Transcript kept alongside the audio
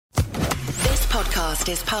podcast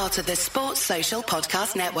is part of the Sports Social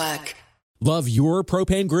Podcast Network. Love your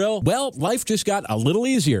propane grill? Well, life just got a little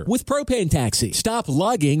easier with Propane Taxi. Stop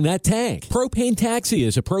lugging that tank. Propane Taxi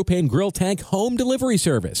is a propane grill tank home delivery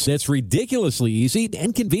service that's ridiculously easy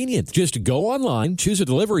and convenient. Just go online, choose a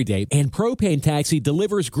delivery date, and Propane Taxi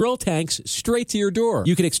delivers grill tanks straight to your door.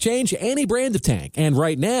 You can exchange any brand of tank. And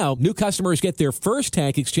right now, new customers get their first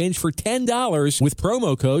tank exchange for $10 with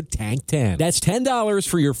promo code TANK10. That's $10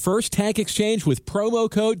 for your first tank exchange with promo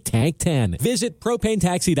code TANK10. Visit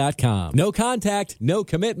propanetaxi.com. No contact, no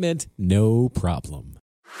commitment, no problem.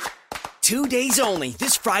 2 days only,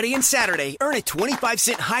 this Friday and Saturday. Earn a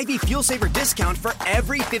 25-cent Hy-Vee Fuel Saver discount for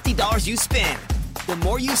every $50 you spend. The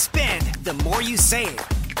more you spend, the more you save.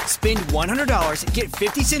 Spend $100, get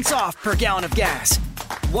 50 cents off per gallon of gas.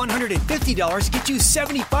 $150 get you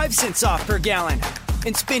 75 cents off per gallon.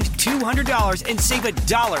 And spend $200 and save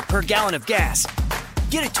 $1 per gallon of gas.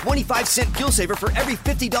 Get a 25-cent fuel saver for every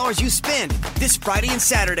 $50 you spend this Friday and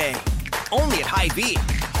Saturday. Only at Hy-Vee.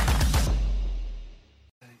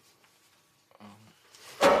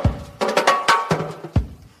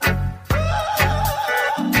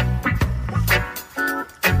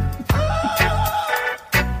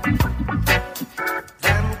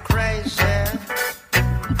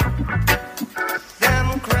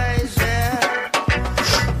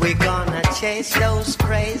 We're gonna chase those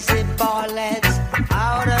crazy ballets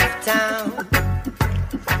out of town.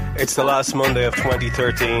 It's the last Monday of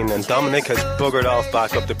 2013 and Dominic has buggered off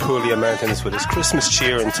back up the Puglia Mountains with his Christmas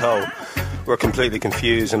cheer in tow. We're completely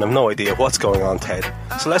confused and have no idea what's going on, Ted.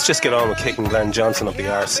 So let's just get on with kicking Glenn Johnson up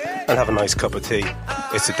the arse and have a nice cup of tea.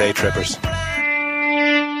 It's the Day Trippers.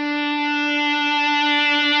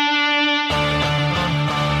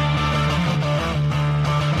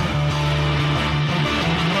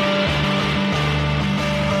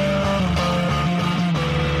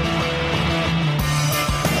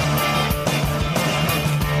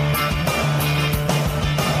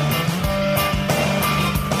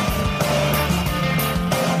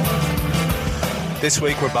 This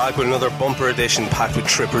week we're back with another bumper edition packed with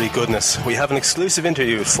trippery goodness. We have an exclusive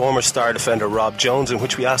interview with former star defender Rob Jones in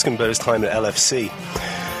which we ask him about his time at LFC.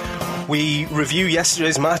 We review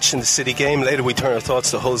yesterday's match in the City game. Later we turn our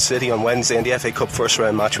thoughts to Hull City on Wednesday and the FA Cup first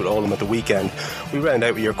round match with Oldham at the weekend. We round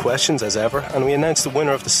out with your questions as ever and we announce the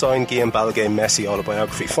winner of the signed Guillaume Balaguer Messi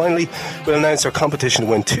autobiography. Finally, we'll announce our competition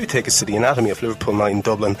to win 2 tickets to the Anatomy of Liverpool night in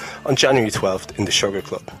Dublin on January 12th in the Sugar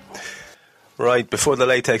Club. Right, before the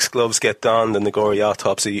latex gloves get donned and the gory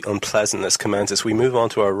autopsy unpleasantness commences, we move on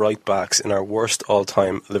to our right backs in our worst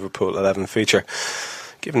all-time Liverpool 11 feature.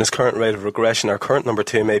 Given his current rate of regression, our current number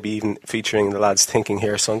 2 may be even featuring the lad's thinking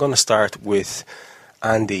here. So I'm going to start with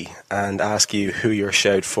Andy and ask you who your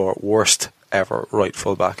shout for worst ever right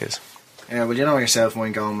full-back is. Well, you know yourself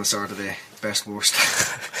when going with sort of the best worst.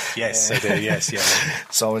 Yes, I do, yes, yeah.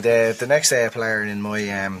 So the next player in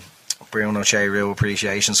my Bruno Che-Real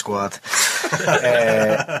appreciation squad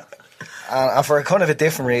and for a kind of a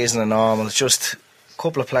different reason than normal. It's just a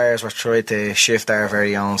couple of players were trying to shift our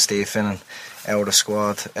very own Steve Finnan out of the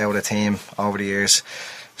squad, out of the team over the years.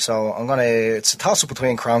 So it's a toss-up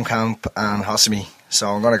between Kromkamp and Hosemi, so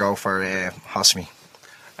I'm going to go for Hosemi.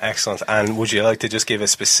 Excellent. And would you like to just give a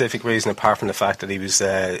specific reason apart from the fact that he was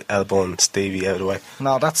elbowing Stevie out of the way?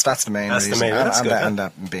 No, that's the main reason. That's good, and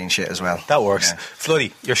that being shit as well. That works. Yeah.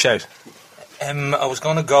 Floody, your shout. I was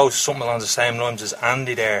going to go something along the same lines as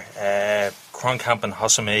Andy there. Kromkamp and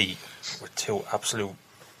Hosemi were 2 absolute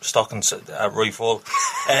stockings at right full.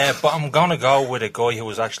 But I'm going to go with a guy who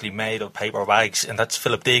was actually made of paper bags, and that's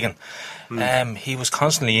Philip Deegan. He was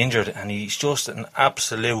constantly injured, and he's just an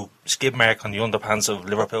absolute skid mark on the underpants of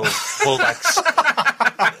Liverpool fullbacks.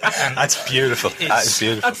 That's beautiful. That is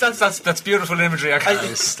beautiful. That's beautiful imagery.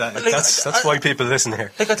 That's why people listen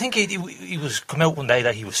here. I think he was come out one day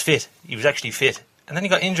that he was fit. He was actually fit, and then he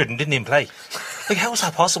got injured and didn't even play. How is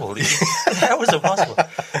that possible? How is it possible?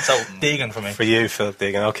 So Deegan for me. For you, Philip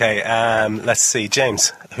Deegan. Okay. Let's see,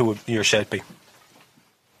 James. Who would your shout be?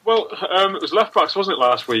 Well, it was left backs, wasn't it,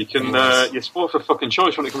 last week? And you sport for fucking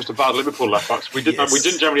choice when it comes to bad Liverpool left backs. We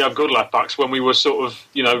didn't generally have good left backs when we were sort of,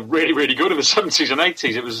 really, really good in the 70s and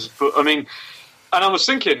 80s. It was, and I was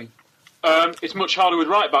thinking, it's much harder with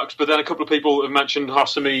right backs. But then a couple of people have mentioned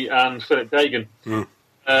Hosemi and Philip Deegan.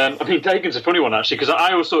 Deegan's a funny one actually because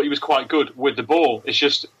I always thought he was quite good with the ball. It's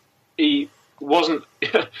just he wasn't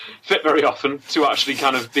fit very often to actually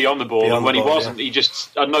kind of be on the ball. And when he wasn't, he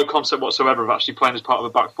just had no concept whatsoever of actually playing as part of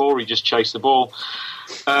a back four. He just chased the ball.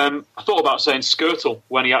 I thought about saying Skirtle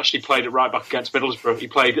when he actually played at right back against Middlesbrough.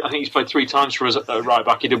 I think he's played 3 times for us at right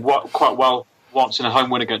back. He did quite well once in a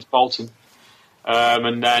home win against Bolton.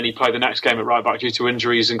 and then he played the next game at right back due to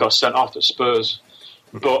injuries and got sent off at Spurs.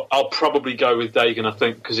 But I'll probably go with Dagan, I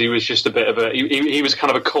think, because he was just a bit of a... He was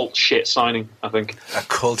kind of a cult shit signing, I think. A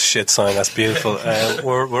cult shit sign, that's beautiful.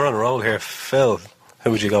 We're on a roll here. Phil,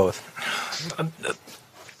 who would you go with?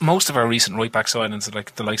 Most of our recent right-back signings,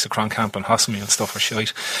 like the likes of Kronkamp and Hosmi and stuff, are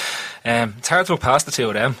shite. It's hard to look past the two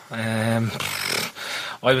of them.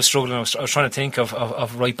 I was struggling. I was trying to think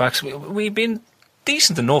of right-backs. We've been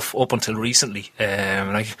decent enough up until recently.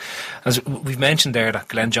 Like as we've mentioned there, that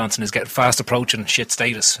Glenn Johnson is getting fast approaching shit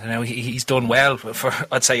status. You know, he's done well for,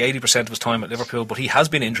 I'd say, 80% of his time at Liverpool, but he has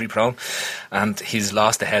been injury prone and he's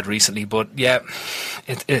lost a head recently. But yeah,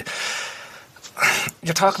 you're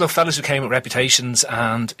talking about fellas who came with reputations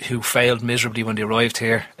and who failed miserably when they arrived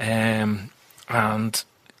here. And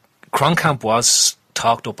Kronkamp was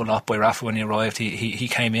talked up a lot by Rafa when he arrived. He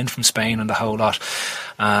came in from Spain and the whole lot,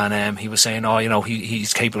 and he was saying,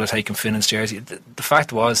 he's capable of taking Finnan's jersey. The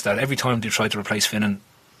fact was that every time they tried to replace Finnan,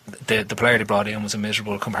 the player they brought in was a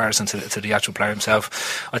miserable comparison to the actual player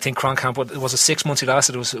himself. I think Kronkamp, was it 6 months he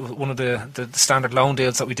lasted? It was one of the standard loan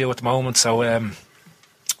deals that we do at the moment. So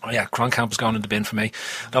Kronkamp was going in the bin for me.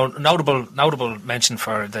 Notable mention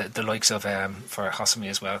for the likes of for Hosmi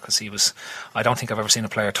as well, because I don't think I've ever seen a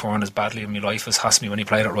player torn as badly in my life as Hosmi when he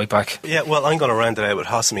played at right back. Yeah, well, I'm going to round it out with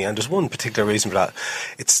Hosmi, and there's one particular reason for that.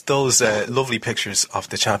 It's those lovely pictures of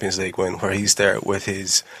the Champions League win where he's there with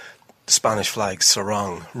his Spanish flag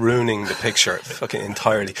sarong, ruining the picture fucking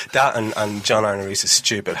entirely. That and John Arne Riis's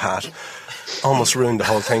stupid hat almost ruined the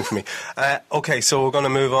whole thing for me. Okay, so we're going to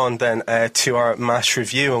move on then to our match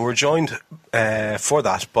review, and we're joined for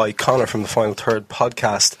that by Conor from the Final Third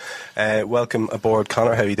podcast. Welcome aboard,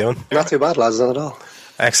 Conor. How are you doing? Not too bad, lads, not at all.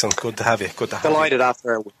 Excellent. Good to have you. Delighted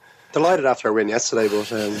after our win yesterday,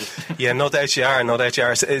 but yeah, no doubt you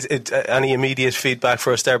are. Is any immediate feedback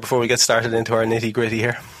for us there before we get started into our nitty gritty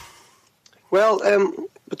here? Well,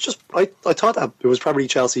 but just I thought that it was probably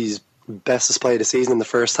Chelsea's best display of the season in the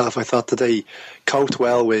first half. I thought that they coped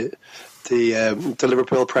well with the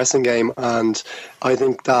Liverpool pressing game, and I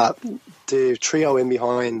think that the trio in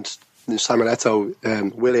behind Samuel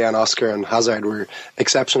Eto'o, Willian, Oscar and Hazard were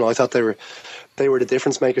exceptional. I thought they were the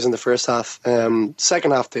difference makers in the first half.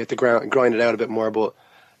 Second half they had to grind it out a bit more, but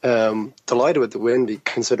delighted with the win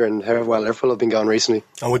considering how well Liverpool have been going recently.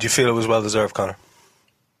 And would you feel it was well deserved, Conor?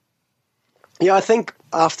 Yeah, I think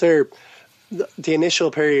after the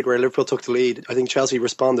initial period where Liverpool took the lead, I think Chelsea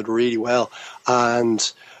responded really well,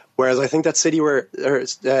 and whereas I think that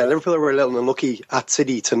Liverpool were a little unlucky at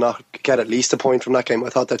City to not get at least a point from that game, I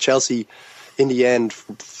thought that Chelsea in the end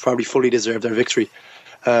probably fully deserved their victory.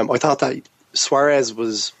 I thought that Suarez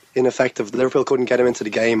was ineffective. Liverpool couldn't get him into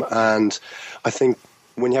the game, and I think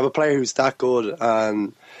when you have a player who's that good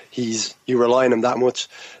and you rely on him that much,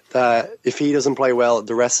 that if he doesn't play well,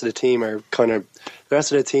 the rest of the team have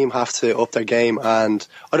to up their game. And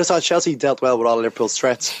I just thought Chelsea dealt well with all of Liverpool's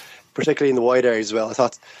threats, particularly in the wide areas as well. I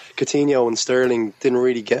thought Coutinho and Sterling didn't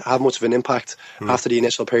really have much of an impact after the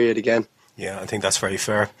initial period again. Yeah, I think that's very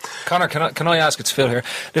fair. Conor, can I ask? It's Phil here.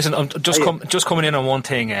 Listen, I'm just coming in on one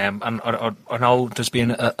thing, and I know there's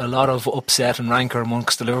been a lot of upset and rancour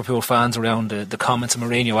amongst the Liverpool fans around the comments of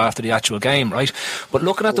Mourinho after the actual game, right? But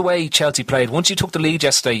looking at the way Chelsea played, once you took the lead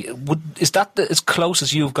yesterday, is that as close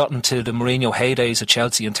as you've gotten to the Mourinho heydays at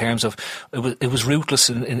Chelsea in terms of it was ruthless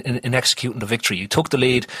in executing the victory? You took the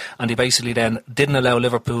lead, and they basically then didn't allow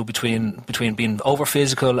Liverpool between being over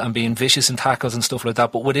physical and being vicious in tackles and stuff like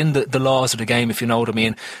that, but within the laws of the game, if you know what I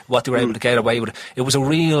mean, what they were able to get away with. It was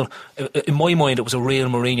in my mind, it was a real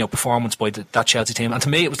Mourinho performance by that Chelsea team, and to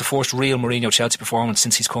me it was the first real Mourinho Chelsea performance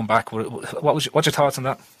since he's come back. What's your thoughts on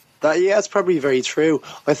that? Yeah, it's probably very true.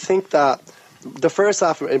 I think that the first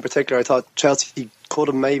half in particular, I thought Chelsea could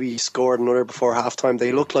have maybe scored another before half time.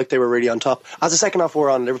 They looked like they were really on top. As the second half wore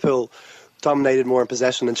on, Liverpool dominated more in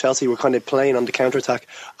possession, and Chelsea were kind of playing on the counter-attack,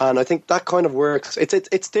 and I think that kind of works.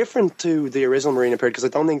 It's different to the original Mourinho period because I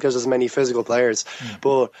don't think there's as many physical players,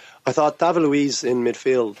 but I thought David Luiz in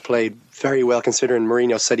midfield played very well considering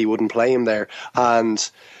Mourinho said he wouldn't play him there. And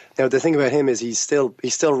now the thing about him is he's still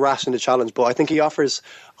rash in the challenge, but I think he offers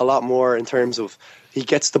a lot more in terms of he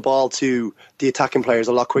gets the ball to the attacking players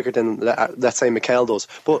a lot quicker than, let's say, Mikel does.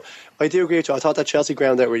 But I do agree with you. I thought that Chelsea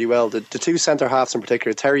ground out really well. The two centre-halves in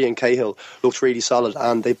particular, Terry and Cahill, looked really solid,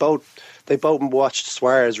 and they both watched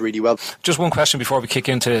Suarez really well. Just one question before we kick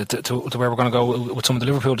into where we're going to go with some of the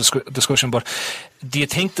Liverpool discussion, but do you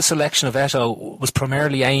think the selection of Eto'o was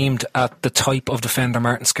primarily aimed at the type of defender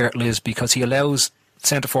Martin Skrtel is, because he allows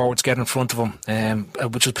centre forwards get in front of him,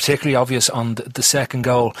 which was particularly obvious on the second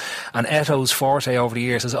goal. And Eto's forte over the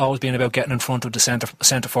years has always been about getting in front of the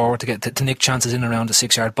centre forward to get to nick chances in and around the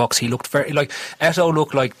 6-yard box. He looked very like Eto'o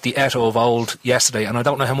looked like the Eto'o of old yesterday, and I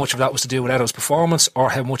don't know how much of that was to do with Eto's performance or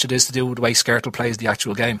how much it is to do with the way Skrtel plays the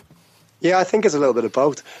actual game. Yeah, I think it's a little bit of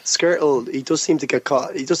both. Skrtel, he does seem to get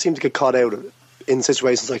caught. He does seem to get caught out in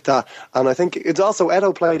situations like that, and I think it's also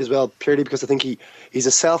Eto'o played as well purely because I think he's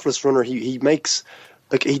a selfless runner. He makes,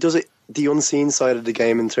 like, he does it the unseen side of the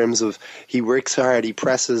game in terms of he works hard, he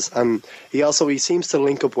presses, and he seems to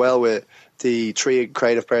link up well with the three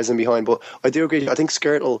creative players in behind. But I do agree. I think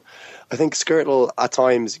Skrtel at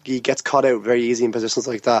times he gets caught out very easy in positions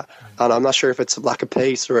like that, and I'm not sure if it's a lack of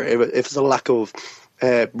pace or if it's a lack of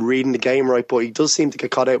reading the game right, but he does seem to get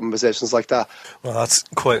caught out in positions like that. Well, that's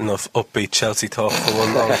quite enough upbeat Chelsea talk for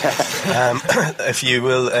one moment. If you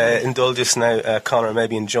will indulge us now, Conor,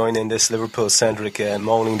 maybe in joining this Liverpool-centric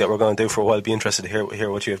moaning that we're going to do for a while. I'd be interested to hear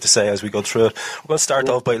what you have to say as we go through it. We're going to start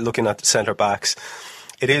off by looking at the centre-backs.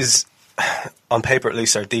 It is, on paper at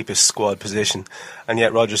least, our deepest squad position, and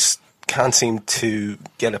yet Rodgers can't seem to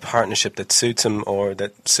get a partnership that suits him or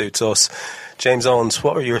that suits us. James Owens,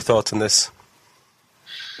 what are your thoughts on this?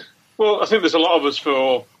 Well, I think there's a lot of us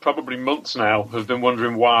for probably months now have been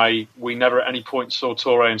wondering why we never at any point saw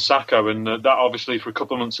Touré and Sakho, and that obviously for a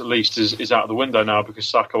couple of months at least is out of the window now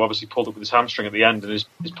because Sakho obviously pulled up with his hamstring at the end and is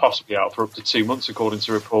possibly out for up to 2 months according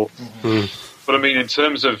to report. Mm-hmm. But I mean, in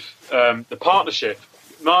terms of the partnership,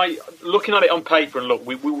 looking at it on paper, and look,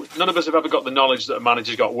 we none of us have ever got the knowledge that a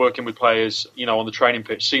manager's got working with players, on the training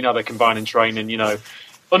pitch, seeing how they combine in training, even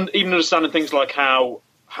understanding things like how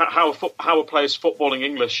a player's footballing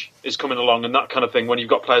English is coming along and that kind of thing. When you've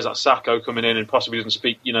got players like Sakho coming in and possibly doesn't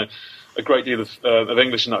speak, a great deal of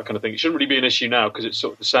English and that kind of thing, it shouldn't really be an issue now because it's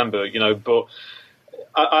sort of December, But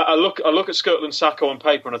I look at Skrtel and Sakho on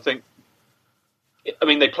paper and I think, I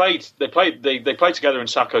mean, they played together in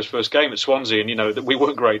Sakho's first game at Swansea, and we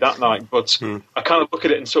weren't great that night. But I kind of look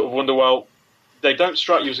at it and sort of wonder, well, they don't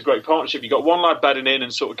strike you as a great partnership. You've got one lad bedding in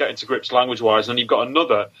and sort of getting to grips language-wise, and then you've got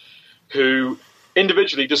another who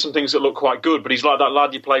individually does some things that look quite good, but he's like that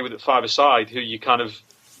lad you play with at five-a-side who you kind of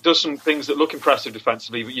does some things that look impressive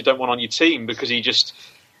defensively, but you don't want on your team because he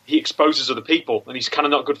exposes other people and he's kind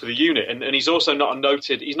of not good for the unit. And he's also not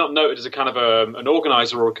noted as a kind of an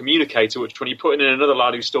organiser or a communicator, which when you put in another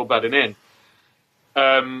lad who's still bedding in,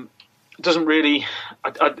 it doesn't really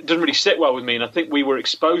sit well with me. And I think we were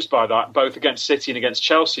exposed by that both against City and against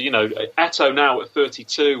Chelsea. Eto'o now at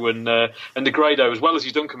 32 and Negredo, as well as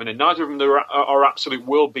he's done coming in, neither of them are absolute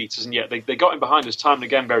world beaters, and yet they got him behind us time and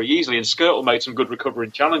again very easily. And Skrtel made some good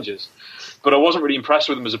recovering challenges, but I wasn't really impressed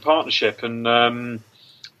with them as a partnership. And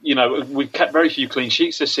we've kept very few clean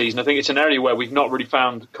sheets this season. I think it's an area where we've not really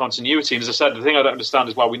found continuity. And as I said, the thing I don't understand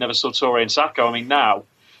is why we never saw Touré and Sakho. I mean, now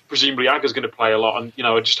presumably Aga's going to play a lot, and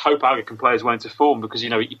I just hope Aga can play as well into form because he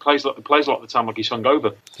plays a lot of the time like he's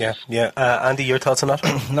hungover. Yeah. Andy, your thoughts on that?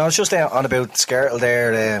 No, it's just on about Skrtel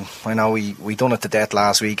there. I know we done it to death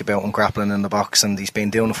last week about him grappling in the box, and he's been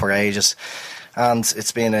doing it for ages, and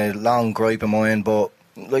it's been a long gripe of mine. But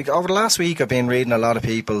like over the last week, I've been reading a lot of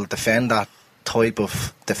people defend that type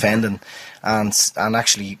of defending and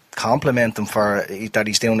actually compliment him for that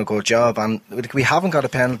he's doing a good job, and we haven't got a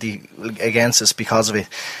penalty against us because of it,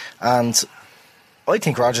 and I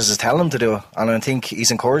think Rodgers is telling him to do it, and I think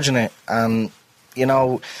he's encouraging it. And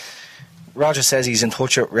Rodgers says he's in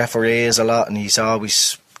touch with referees a lot and he's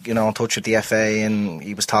always in touch with the FA, and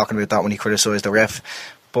he was talking about that when he criticised the ref,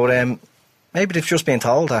 but maybe they've just been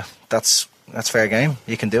told that that's fair game,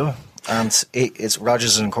 you can do it. And it's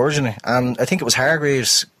Rodgers is encouraging it, and I think it was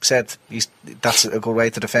Hargreaves said that's a good way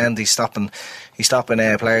to defend. He's stopping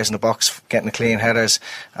players in the box getting the clean headers,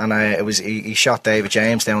 and he shot David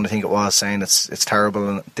James down, I think it was, saying it's terrible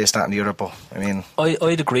and this, that and the other. But I mean,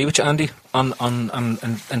 I'd agree with you, Andy, on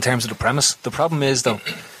in terms of the premise. The problem is though,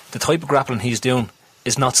 the type of grappling he's doing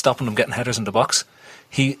is not stopping them getting headers in the box.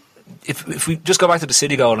 If we just go back to the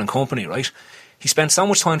City goal and company, right? He spent so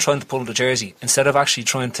much time trying to pull the jersey instead of actually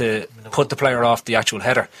trying to put the player off the actual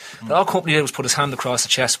header. All Company did was put his hand across the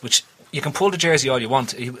chest, which you can pull the jersey all you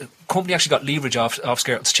want. Company actually got leverage off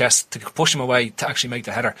Skrtel's chest to push him away to actually make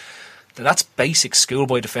the header. That's basic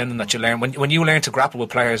schoolboy defending that you learn. When you learn to grapple with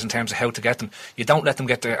players in terms of how to get them, you don't let them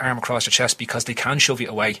get their arm across your chest because they can shove you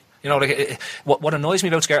away. What annoys me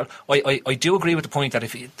about Skrtel, I do agree with the point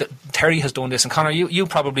that Terry has done this, and Conor,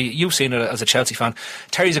 you've seen it as a Chelsea fan.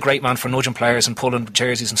 Terry's a great man for nudging players and pulling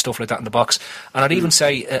jerseys and stuff like that in the box. And I'd even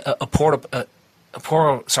say a poor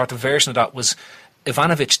sort of version of that was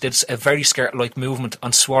Ivanovic did a very Skrtel-like movement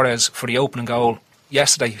on Suarez for the opening goal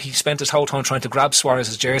yesterday, he spent his whole time trying to grab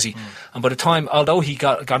Suarez's jersey, and by the time, although he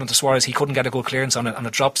got into Suarez, he couldn't get a good clearance on it, and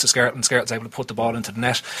it drops to Skerritt, and Skerritt's able to put the ball into the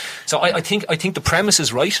net. So I think the premise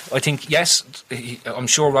is right. I think, yes, I'm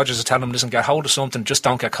sure Rodgers is telling him, listen, get hold of something, just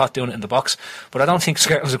don't get caught doing it in the box. But I don't think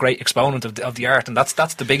Skerritt was a great exponent of the art, and that's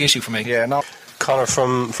the big issue for me. Yeah, no. Conor,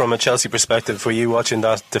 from a Chelsea perspective, were you watching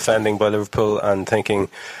that defending by Liverpool and thinking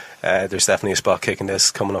there's definitely a spot kick in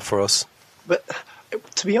this coming up for us? But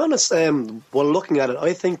to be honest, while looking at it,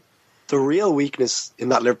 I think the real weakness in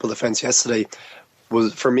that Liverpool defence yesterday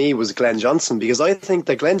was Glenn Johnson, because I think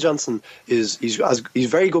that Glenn Johnson he's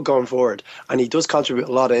very good going forward, and he does contribute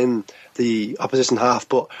a lot in the opposition half.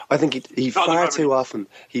 But I think he far too often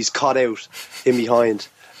he's caught out in behind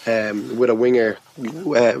with a winger.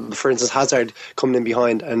 For instance, Hazard coming in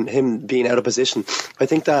behind and him being out of position. I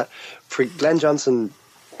think that for Glenn Johnson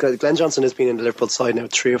has been in the Liverpool side now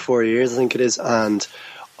 3 or 4 years, I think it is, and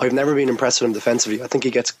I've never been impressed with him defensively. I think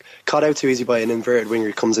he gets caught out too easy by an inverted winger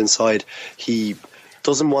who comes inside. He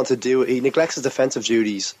doesn't want to do it. He neglects his defensive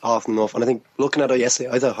duties often enough, and I think looking at it yesterday,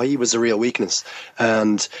 I thought he was the real weakness,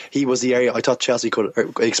 and he was the area I thought Chelsea could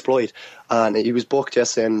exploit, and he was booked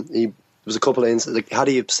yesterday, and he was a couple of instances, had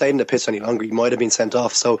he stayed in the pitch any longer, he might have been sent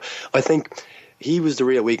off. So I think he was the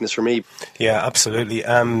real weakness for me. Yeah, absolutely.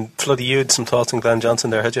 Floody, you had some thoughts on Glenn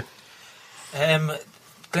Johnson there, had you?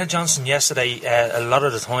 Glenn Johnson yesterday, a lot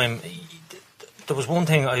of the time, there was one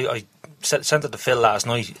thing I sent it to Phil last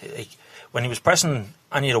night. When he was pressing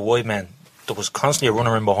any of the wide men, there was constantly a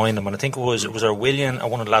runner in behind him, and I think it was our Willian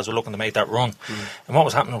and one of the lads were looking to make that run. And what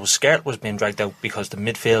was happening was Skerritt was being dragged out because the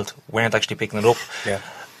midfield weren't actually picking it up. Yeah.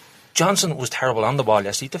 Johnson was terrible on the ball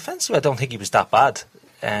yesterday. Defensively, I don't think he was that bad.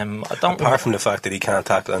 Apart from the fact that he can't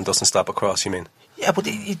tackle and doesn't stop across, you mean? Yeah, but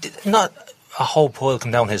he not a whole pile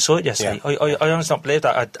come down his side yesterday. Yeah. I honestly don't believe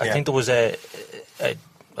that. I think there was I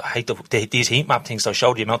hate these heat map things that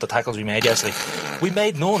showed the amount of tackles we made yesterday. We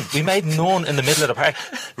made none in the middle of the park.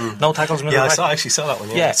 No tackles in the middle of the park. I actually saw that one.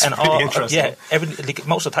 Yeah, yeah, and really interesting.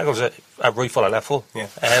 Most of the tackles are right full or left full. Yeah.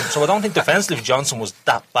 So I don't think defensively Johnson was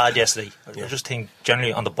that bad yesterday. I just think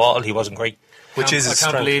generally on the ball he wasn't great. Which is I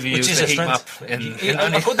can't believe you used the heat map.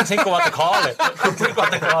 I couldn't think of what to call it.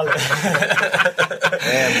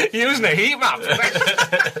 Using a heat map.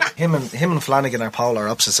 Him and Flanagan are polar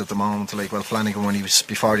opposites at the moment. Like, well, Flanagan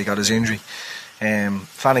before he got his injury.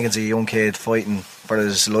 Flanagan's a young kid fighting for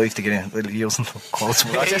his life to get in. Well, he wasn't quotes.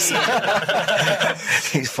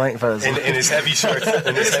 He's fighting for his life. In his heavy shirt.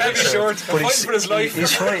 But fighting for his life.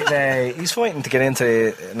 He's fighting to get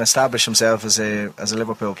into and establish himself as a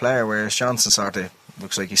Liverpool player, whereas Johnson sort of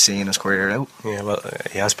looks like he's seeing his career out. Yeah, well,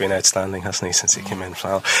 he has been outstanding, hasn't he, since he came in.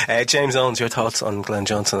 James Owens, your thoughts on Glenn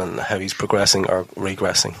Johnson and how he's progressing or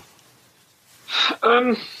regressing?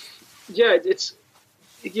 Yeah, it's,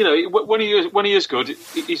 you know, when he is good,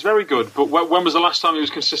 he's very good. But when was the last time he was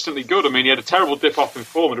consistently good? I mean, he had a terrible dip off in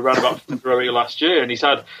form at around about February last year, and he's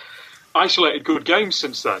had isolated good games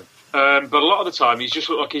since then. But a lot of the time, he's just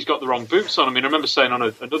looked like he's got the wrong boots on. I mean, I remember saying on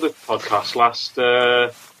another podcast like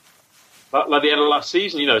the end of last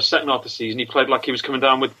season, you know, second half of the season, he played like he was coming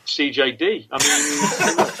down with CJD.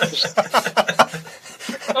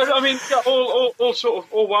 I mean, all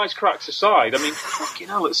wisecracks aside, I mean, fucking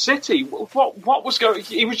hell, at City, what was going?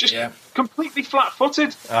 He was just completely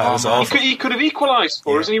flat-footed. He could have equalised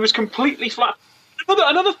for us, and he was completely flat.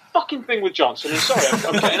 Another fucking thing with Johnson. And sorry,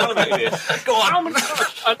 I'm getting animated here. Go on. How many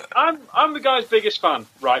times, I'm the guy's biggest fan,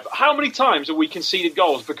 right? But how many times have we conceded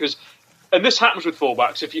goals because? And this happens with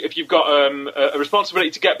fullbacks. If you've got a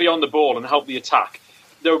responsibility to get beyond the ball and help the attack,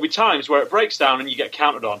 there will be times where it breaks down and you get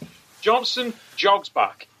counted on. Johnson jogs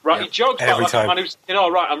back, right? Yeah. He jogs back like a man who's,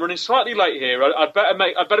 right, I'm running slightly late here. I'd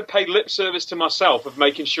better pay lip service to myself of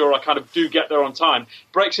making sure I kind of do get there on time.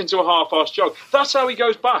 Breaks into a half-assed jog. That's how he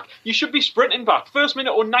goes back. You should be sprinting back. First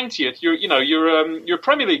minute or 90th, you're a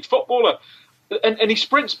Premier League footballer. And he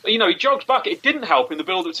sprints, he jogs back. It didn't help in the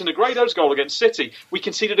build-up to Negredo's goal against City. We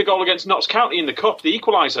conceded a goal against Notts County in the Cup, the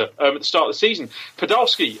equaliser, at the start of the season.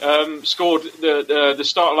 Podolski scored the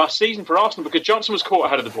start of last season for Arsenal because Johnson was caught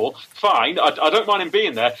ahead of the ball. Fine, I don't mind him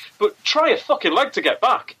being there, but try a fucking leg to get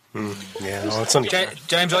back.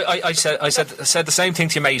 James, I said the same thing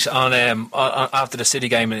to you, mate, on after the City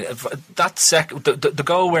game. That the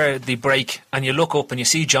goal where they break and you look up and you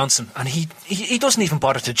see Johnson and he doesn't even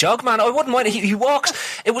bother to jog, man. I wouldn't mind. He walks.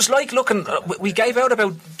 It was like looking. We gave out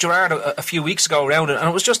about Gerrard a few weeks ago around it, and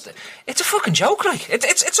it was just. It's a fucking joke. Like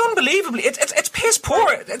it's unbelievably. It's piss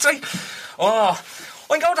poor. It's like I'm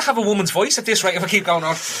going to have a woman's voice at this rate if I keep going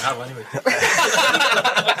on. Anyway.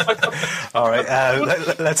 All right,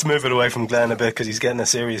 let's move it away from Glenn a bit because he's getting a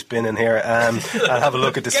serious bin in here. And have a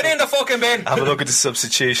look at this. Get in the fucking bin. Have a look at the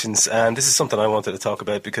substitutions. And this is something I wanted to talk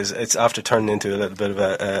about because it's after turning into a little bit of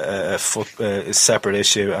a separate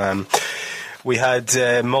issue. We had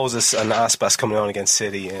Moses and Aspas coming on against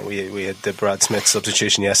City. We had the Brad Smith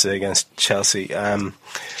substitution yesterday against Chelsea.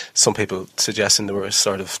 Some people suggesting there were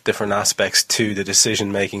sort of different aspects to the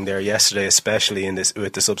decision making there yesterday, especially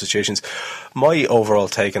with the substitutions. My overall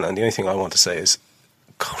take on it, and the only thing I want to say is,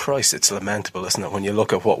 Christ, it's lamentable, isn't it, when you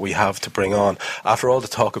look at what we have to bring on after all the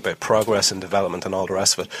talk about progress and development and all the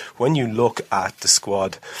rest of it. When you look at the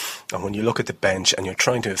squad and when you look at the bench and you're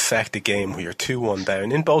trying to affect the game where you're 2-1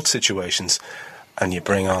 down in both situations, and you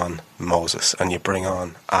bring on Moses and you bring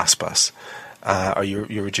on Aspas, or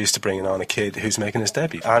you're reduced to bringing on a kid who's making his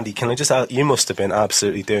debut. Andy, can I just ask, you must have been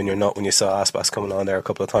absolutely doing your nut when you saw Aspas coming on there a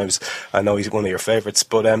couple of times. I know he's one of your favourites,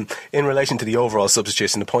 but in relation to the overall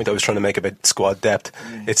substitution, the point I was trying to make about squad depth,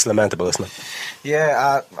 it's lamentable, isn't it?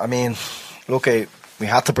 Yeah, I mean, look, we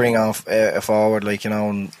had to bring on a forward, like, you know,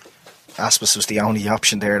 and Aspas was the only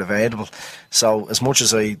option there available. So as much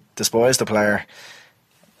as I despise the player,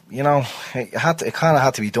 you know, it kind of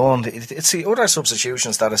had to be done. It's the other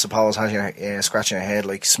substitutions that I suppose has you scratching your head,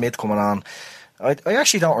 like Smith coming on. I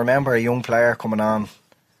actually don't remember a young player coming on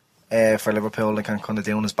for Liverpool that kind of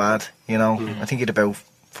doing as bad. You know, I think he had about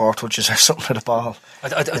 4 touches or something with the ball.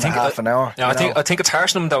 I think half an hour. Yeah, I think it's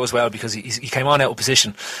harsh on him though as well because he came on out of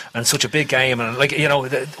position and such a big game, and like, you know,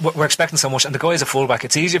 we're expecting so much, and the guy is a fullback.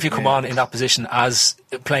 It's easier if you come on in that position as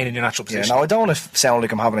playing in your natural position. Yeah, no, I don't want to sound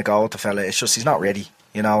like I'm having a go at the fella. It's just he's not ready.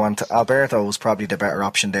 You know, and Alberto was probably the better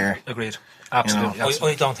option there. Agreed. Absolutely. You know?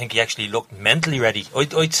 I don't think he actually looked mentally ready.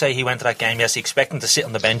 I'd say he went to that game yesterday expecting to sit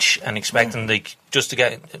on the bench and expecting like just to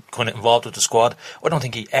get kind of involved with the squad. I don't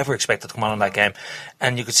think he ever expected to come on in that game.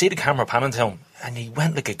 And you could see the camera panning to him, and he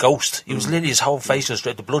went like a ghost. He was literally, his whole face was,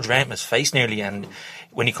 the blood ran from his face nearly, and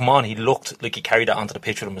when he come on, he looked like he carried that onto the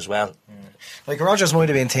pitch with him as well. Like Rodgers might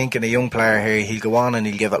have been thinking, a young player here, he'll go on and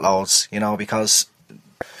he'll give it loads, you know, because...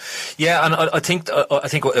 Yeah, and I think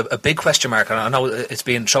a big question mark, and I know it's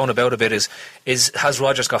being thrown about a bit, is has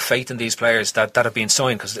Rodgers got faith in these players that have been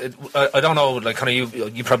signed? Because I don't know, like kind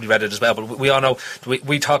of you probably read it as well, but we all know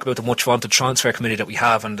we talk about the much vaunted transfer committee that we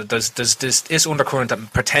have, and there's this undercurrent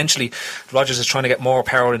that potentially Rodgers is trying to get more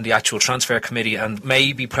power in the actual transfer committee and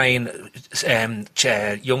maybe playing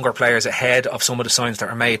younger players ahead of some of the signs that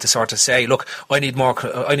are made to sort of say, look, I need more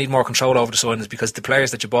control over the signings because the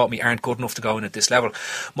players that you bought me aren't good enough to go in at this level.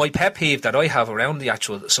 My pet peeve that I have around the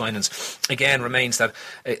actual signings again remains that,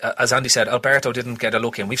 as Andy said, Alberto didn't get a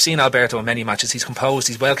look in. We've seen Alberto in many matches. He's composed.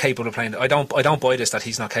 He's well capable of playing. I don't buy this that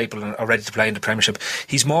he's not capable or ready to play in the Premiership.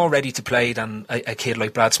 He's more ready to play than a kid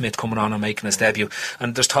like Brad Smith coming on and making his debut.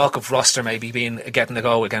 And there's talk of Roster maybe getting a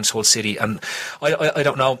go against Hull City, and I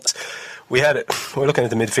don't know. We're looking at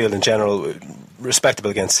the midfield in general, respectable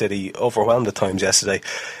against City, overwhelmed at times yesterday.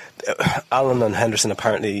 Allen and Henderson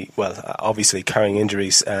apparently, obviously carrying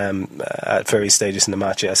injuries at various stages in the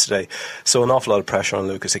match yesterday, so an awful lot of pressure on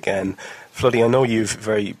Lucas again. Floody, I know you've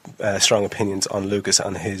very strong opinions on Lucas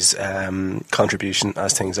and his contribution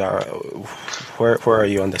as things are. Where are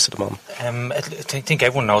you on this at the moment? I think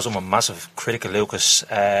everyone knows I'm a massive critic of Lucas.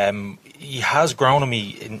 He has grown on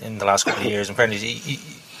me in the last couple of years. In fairness,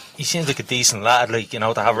 he seems like a decent lad, like, you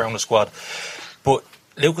know, to have around the squad. But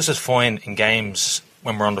Lucas is fine in games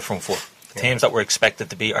when we're on the front foot. Teams that we're expected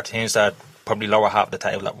to beat are teams that probably lower half of the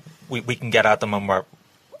table, that we can get at them and we're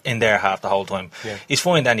in their half the whole time. He's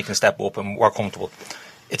fine, then he can step up and we're comfortable.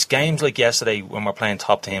 It's games like yesterday when we're playing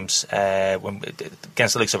top teams,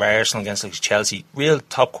 against the likes of Arsenal, against the likes of Chelsea, real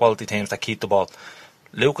top quality teams that keep the ball.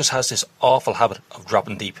 Lucas has this awful habit of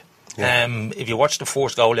dropping deep. If you watch the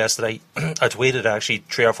first goal yesterday, I tweeted actually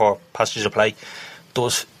 3 or 4 passages of play. There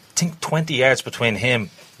was, I think, 20 yards between him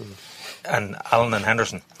and Allen and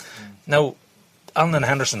Henderson. Now, Allen and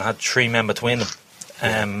Henderson had 3 men between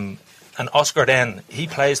them. And Oscar then, he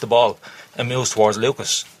plays the ball and moves towards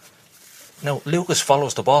Lucas. Now, Lucas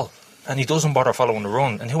follows the ball and he doesn't bother following the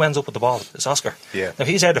run. And who ends up with the ball? It's Oscar. Now,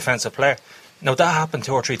 he's our defensive player. Now, that happened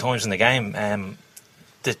 2 or 3 times in the game.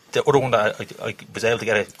 The other one that I was able to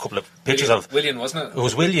get a couple of pictures of. Willian, wasn't it? It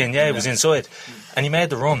was Willian, yeah, it was inside. And he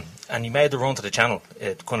made the run. And he made the run to the channel,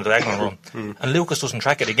 kind of diagonal run. And Lucas doesn't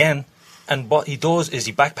track it again. And what he does is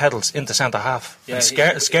he backpedals into centre half. And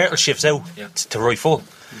Skrtel shifts out to right full.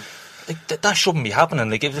 Like, that shouldn't be happening.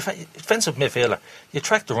 Like, if defensive midfielder, you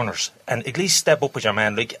track the runners and at least step up with your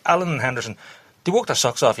man. Like Allen and Henderson, they worked their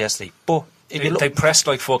socks off yesterday, but They pressed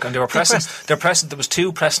like fuck, and they were pressing. They're pressing. There was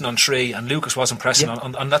 2 pressing on 3, and Lucas wasn't pressing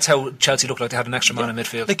on, and that's how Chelsea looked like they had an extra man in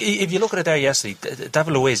midfield. Like, if you look at it there yesterday,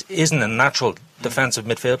 David Luiz isn't a natural defensive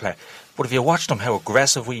midfield player. But if you watched him, how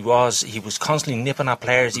aggressive he was constantly nipping at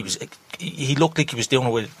players. He looked like he was doing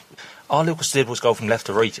it with. All Lucas did was go from left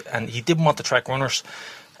to right, and he didn't want to track runners.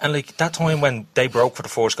 And like that time when they broke for the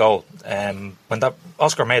first goal, when that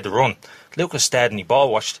Oscar made the run, Lucas stayed and he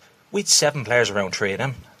ball watched. We'd 7 players around 3 of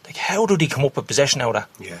them. Like, how did he come up with possession out of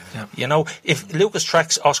that? Yeah. You know, if Lucas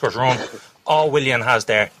tracks Oscar's run, all Willian has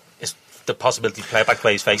there is the possibility to play back the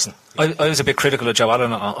way he's facing. I was a bit critical of Joe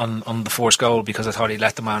Allen on the first goal because I thought he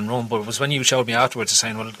let the man run, but it was when you showed me afterwards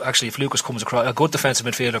saying, well, actually, if Lucas comes across, a good defensive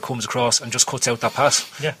midfielder comes across and just cuts out that pass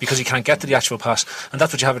because he can't get to the actual pass, and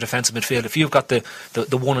that's what you have a defensive midfield. If you've got the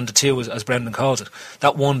 1 and the 2, as Brendan calls it,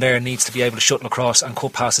 that one there needs to be able to shuttle across and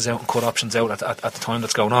cut passes out and cut options out at the time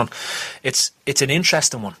that's going on. It's an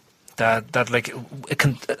interesting one that like it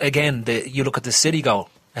can, again, you look at the City goal.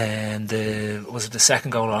 And was it the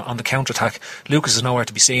second goal on the counter-attack? Lucas is nowhere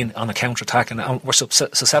to be seen on a counter-attack, and we're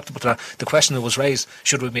susceptible to that. The question that was raised,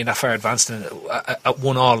 should we have been that far advanced at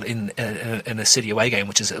 1-1 in a City away game,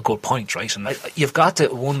 which is a good point, right? And you've got to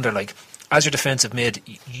wonder, like, as your defensive mid,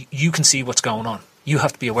 you can see what's going on. You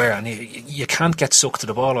have to be aware, and you can't get sucked to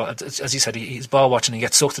the ball. As he said, he's ball watching, he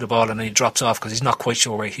gets sucked to the ball and then he drops off because he's not quite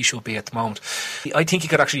sure where he should be at the moment. I think he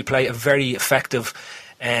could actually play a very effective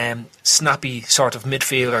snappy sort of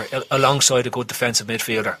midfielder alongside a good defensive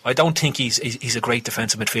midfielder. I don't think he's a great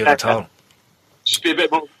defensive midfielder at all. Just be a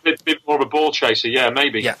bit more of a ball chaser,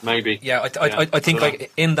 maybe. Yeah, I think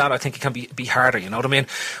like in that, I think it can be harder. You know what I mean?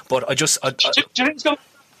 But do you think he's got to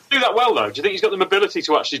do that well though? Do you think he's got the mobility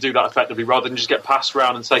to actually do that effectively rather than just get passed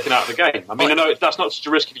around and taken out of the game? I mean, I know that's not such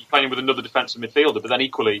a risk if you're playing with another defensive midfielder, but then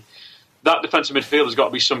equally, that defensive midfielder's got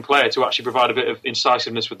to be some player to actually provide a bit of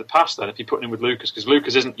incisiveness with the pass then if you're putting him with Lucas, because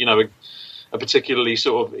Lucas isn't, a particularly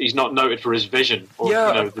sort of, he's not noted for his vision or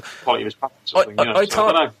the quality of his pass or something.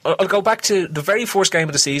 I'll go back to the very first game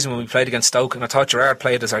of the season when we played against Stoke, and I thought Gerrard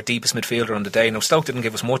played as our deepest midfielder on the day. Now Stoke didn't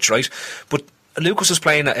give us much, right? But Lucas was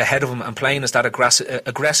playing ahead of him and playing as that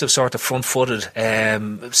aggressive sort of front-footed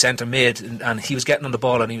centre mid, and he was getting on the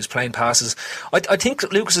ball and he was playing passes. I think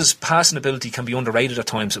Lucas's passing ability can be underrated at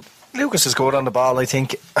times. Lucas is good on the ball, I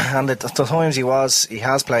think, and at the times he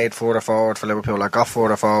has played further forward for Liverpool, got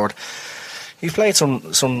further forward. He's played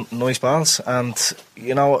some nice balls, and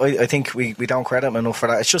I think we don't credit him enough for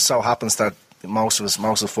that. It just so happens that most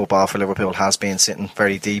of football for Liverpool has been sitting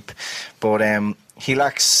very deep, but he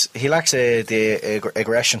lacks the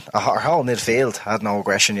aggression. Our whole midfield had no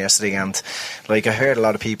aggression yesterday, and like I heard a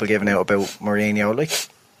lot of people giving out about Mourinho. Like,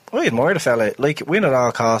 I admire the fella. Like, win at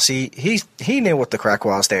all costs. He knew what the crack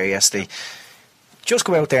was there yesterday. Just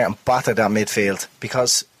go out there and batter that midfield,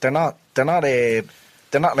 because they're not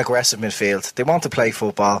an aggressive midfield. They want to play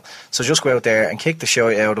football, so just go out there and kick the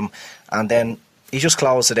shit out of them, and then he just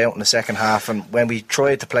closed it out in the second half. And when we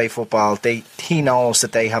tried to play football, he knows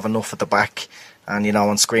that they have enough at the back and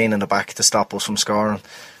on screen in the back to stop us from scoring.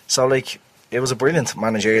 So like, it was a brilliant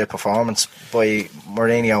managerial performance by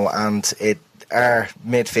Mourinho, and our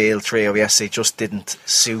midfield trio yesterday just didn't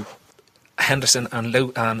suit. Henderson and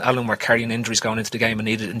Allen were carrying injuries going into the game and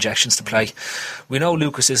needed injections to play. We know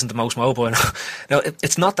Lucas isn't the most mobile. Now,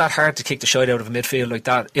 it's not that hard to kick the shite out of a midfield like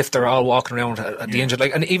that if they're all walking around at the injured.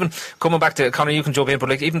 Like, and even coming back to Conor, you can jump in, but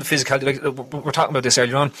like even the physicality, like we're talking about this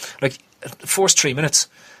earlier on, like first 3 minutes.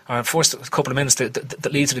 First couple of minutes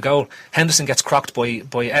that lead to the goal, Henderson gets crocked by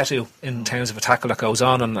Etu in terms of a tackle that goes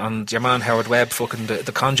on, and your man Howard Webb, fucking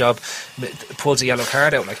the con job, pulls a yellow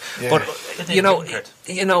card out. Like, yeah. But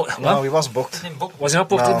no, he wasn't booked. Was he not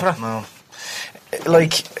booked? No.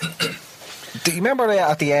 Like, do you remember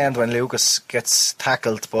at the end when Lucas gets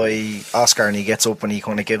tackled by Oscar and he gets up and he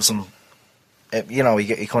kind of gives him, he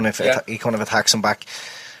kind of attacks him back?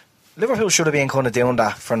 Liverpool should have been kind of doing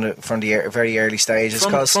that from the very early stages,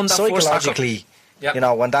 because psychologically,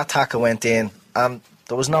 when that tackle went in, there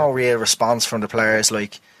was no real response from the players.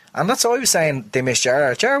 And that's why I was saying they missed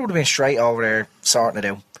Gerrard. Gerrard would have been straight over there sorting it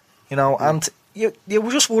out, and they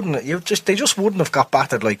just wouldn't have got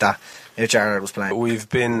battered like that if Gerrard was playing. We've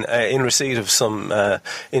been in receipt of some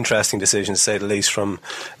interesting decisions, to say the least, from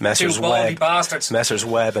Messrs Webb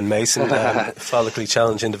and Mason, follically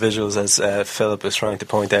challenged individuals, as Philip is trying to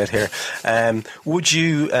point out here. Would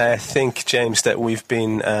you think, James, that we've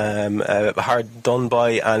been hard done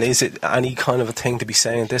by, and is it any kind of a thing to be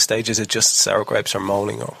saying at this stage? Is it just sour grapes or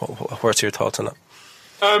moaning, or what's your thoughts on that?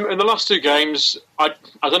 In the last 2 games, I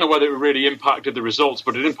don't know whether it really impacted the results,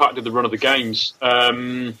 but it impacted the run of the games.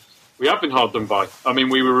 We have been hard done by. I mean,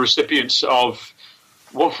 we were recipients of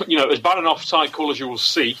as bad an offside call as you will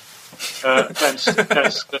see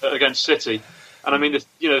against City. And I mean,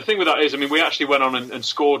 the thing with that is, I mean, we actually went on and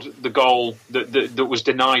scored the goal that was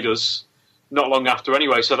denied us not long after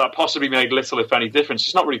anyway, so that possibly made little, if any, difference.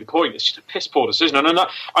 It's not really the point. It's just a piss poor decision. And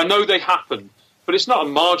I know they happen, but it's not a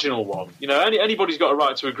marginal one. Anybody's got a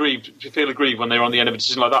right to feel aggrieved when they're on the end of a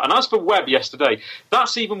decision like that. And as for Webb yesterday,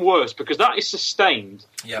 that's even worse because that is sustained.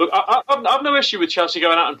 Yep. Look, I've no issue with Chelsea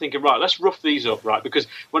going out and thinking, right, let's rough these up, right? Because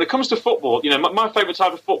when it comes to football, my favourite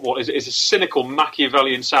type of football is a cynical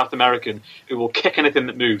Machiavellian South American who will kick anything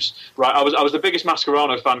that moves, right? I was the biggest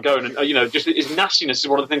Mascherano fan going, and just his nastiness is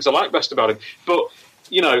one of the things I like best about him. But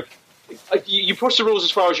you push the rules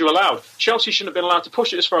as far as you're allowed. Chelsea shouldn't have been allowed to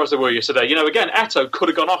push it as far as they were yesterday. Again, Eto'o could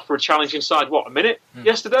have gone off for a challenge inside, a minute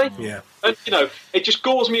yesterday? Yeah. And, it just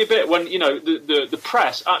galls me a bit when, the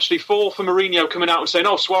press actually fall for Mourinho coming out and saying,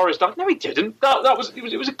 oh, Suarez died. No, he didn't.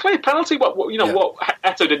 It was a clear penalty. What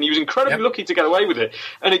Eto'o did, and he was incredibly lucky to get away with it.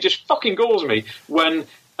 And it just fucking galls me when,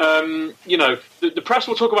 the press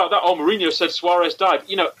will talk about that. Oh, Mourinho said Suarez died.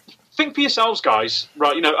 Think for yourselves, guys,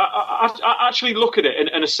 right? I actually look at it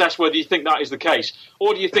and assess whether you think that is the case.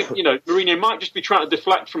 Or do you think, Mourinho might just be trying to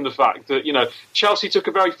deflect from the fact that, Chelsea took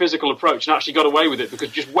a very physical approach and actually got away with it because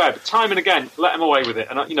just Webb, time and again, let him away with it.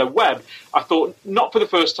 And, Webb, I thought, not for the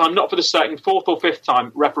first time, not for the second, fourth or fifth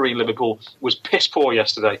time, refereeing Liverpool was piss poor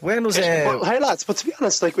yesterday. When was it? Hey, lads, but to be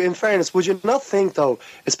honest, in fairness, would you not think, though,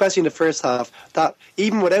 especially in the first half, that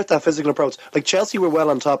even without that physical approach, Chelsea were well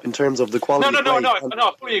on top in terms of the quality of play? No,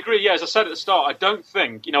 I fully agree. Yeah, as I said at the start, I don't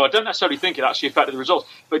necessarily think it actually affected the results,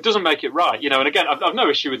 but it doesn't make it right. And again, I've no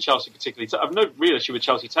issue with Chelsea particularly. I've no real issue with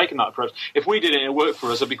Chelsea taking that approach. If we did it and it worked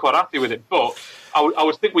for us, I'd be quite happy with it. But I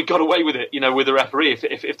would think we got away with it, with the referee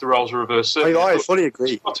if the roles were reversed. I fully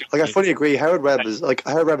agree. I fully agree. Howard Webb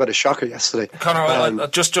had a shocker yesterday. Conor,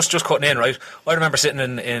 just cutting in, right? I remember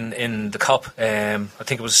sitting in the Cup. I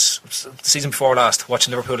think it was the season before last,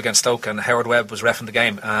 watching Liverpool against Stoke, and Howard Webb was reffing the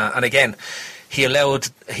game. And again, he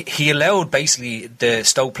allowed basically the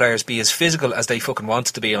Stoke players be as physical as they fucking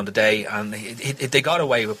wanted to be on the day, and they got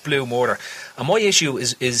away with blue mortar. And my issue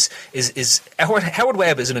is Howard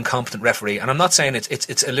Webb is an incompetent referee, and I'm not saying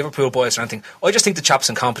it's a Liverpool bias or anything. I just think the chap's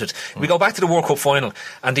incompetent. We go back to the World Cup final,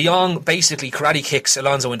 and De Jong basically karate kicks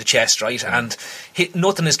Alonso in the chest, right? And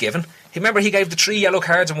nothing is given. Remember, he gave the 3 yellow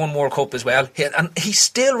cards in one World Cup as well, and he's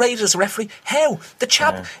still rated as a referee. How? The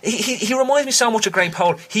chap, he reminds me so much of Graham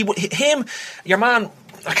Poll. Him, your man,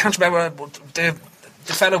 I can't remember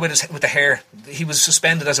the fellow with the hair. He was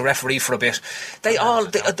suspended as a referee for a bit. They all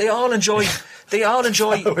enjoy.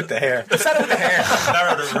 With the hair. The fellow with the hair.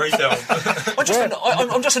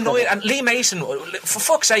 I'm just annoyed. And Lee Mason, for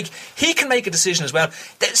fuck's sake, he can make a decision as well.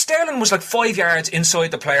 Sterling was 5 yards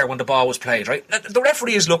inside the player when the ball was played, right? The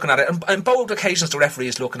referee is looking at it, and on both occasions the referee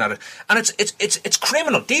is looking at it. And it's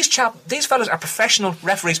criminal. These fellas are professional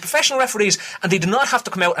referees, and they do not have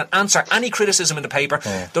to come out and answer any criticism in the paper.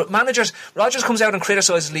 The managers, Rodgers comes out and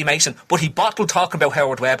criticises Lee Mason, but he bottled talking about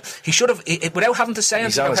Howard Webb. He should have, without having to say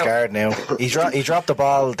anything. He's on his guard now. He dropped the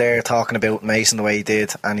ball there talking about Mason the way he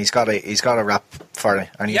did, and he's got a rap for it,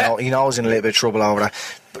 and he knows in a little bit of trouble over that.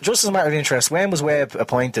 But just as a matter of interest, when was Webb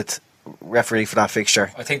appointed referee for that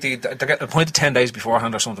fixture? I think they're getting appointed 10 days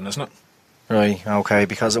beforehand or something, isn't it? Right, okay,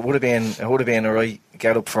 because it would have been a right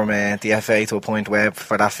get up from the FA to appoint Webb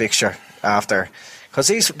for that fixture after, because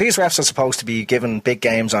these refs are supposed to be given big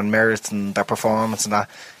games on merit and their performance and that.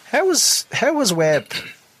 How was Webb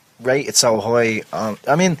rated so high?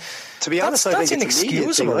 I mean, to be honest, I think it's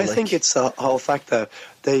inexcusable. I think it's the whole fact that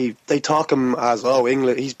they talk him as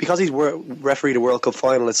England. Because he's refereed a World Cup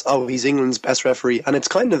final. It's he's England's best referee, and it's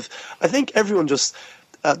kind of, I think everyone just.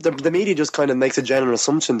 The media just kind of makes a general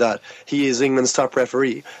assumption that he is England's top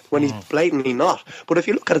referee when he's blatantly not. But if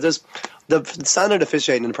you look at it, the standard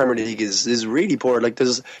officiating in the Premier League is really poor.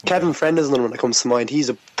 There's Kevin Friend is another one that comes to mind. He's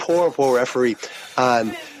a poor referee,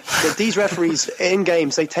 and these referees in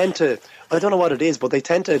games, they tend to, I don't know what it is, but they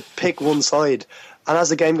tend to pick one side. And as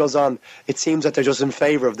the game goes on, it seems that they're just in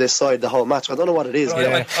favour of this side the whole match. I don't know what it is.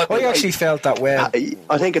 Yeah. I actually felt that way.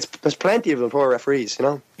 I think there's plenty of them poor referees,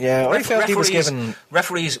 Yeah, I felt he was given...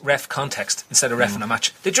 Referees ref context instead of reffing a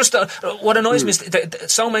match. They just... what annoys me is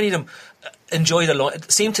so many of them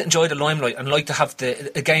seem to enjoy the limelight and like to have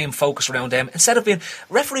the game focused around them. Instead of being...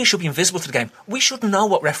 Referees should be invisible to the game. We shouldn't know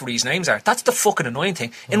what referees' names are. That's the fucking annoying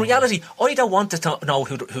thing. In reality, I don't want to know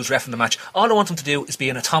who's reffing the match. All I want them to do is be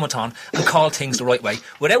an automaton and call things the right way,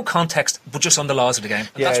 without context, but just on the laws of the game.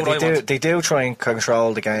 And that's what I want. They do try and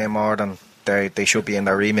control the game more than they should be in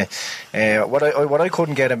their remit. What I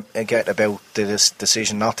couldn't get about this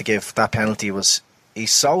decision not to give that penalty was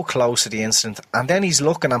he's so close to the incident, and then he's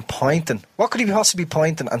looking and pointing. What could he possibly be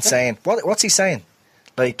pointing and saying? What's he saying?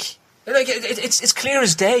 It's clear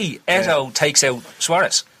as day. Eto'o takes out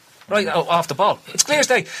Suarez right off the ball. It's clear as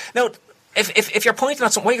day. Now, if you're pointing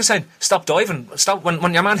at something, why are you saying stop diving? Stop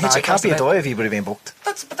when your man hits it. It can't be a dive. He would have been booked.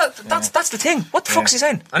 That's the thing. What the fuck's he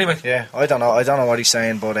saying? Anyway. Yeah, I don't know what he's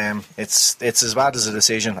saying, but it's as bad as a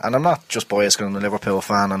decision. And I'm not just biased because I'm a Liverpool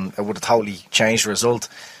fan, and it would have totally changed the result.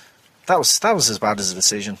 That was as bad as a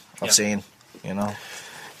decision I've seen. You know.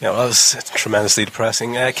 Yeah, well, that was tremendously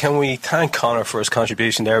depressing. Can we thank Conor for his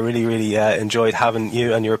contribution there? Really, really enjoyed having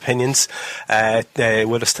you and your opinions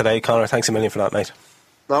with us today, Conor. Thanks a million for that, mate.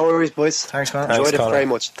 No worries, boys. Thanks, man. Enjoyed it very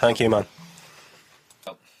much. Thank you, man.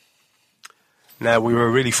 Now, we were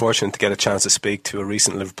really fortunate to get a chance to speak to a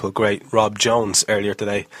recent Liverpool great, Rob Jones, earlier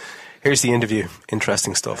today. Here's the interview.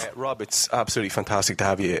 Interesting stuff. Rob, it's absolutely fantastic to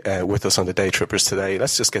have you with us on the Day Trippers today.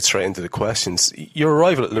 Let's just get straight into the questions. Your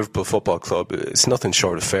arrival at Liverpool Football Club is nothing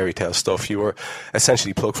short of fairy tale stuff. You were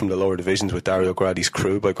essentially plucked from the lower divisions with Dario Gradi's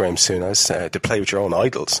crew by Graham Souness to play with your own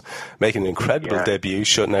idols, making an incredible debut,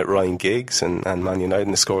 shutting out Ryan Giggs and Man United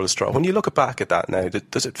in the scoreless draw. When you look back at that now,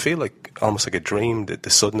 does it feel like almost like a dream, the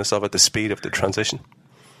suddenness of it, the speed of the transition?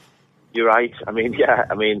 You're right.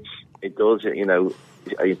 It does.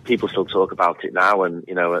 People still talk about it now, and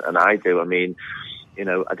and I do. I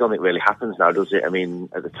don't think it really happens now, does it? At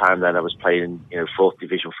the time then I was playing, fourth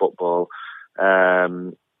division football.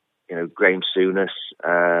 Graham Souness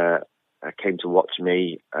came to watch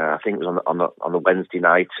me. I think it was on the Wednesday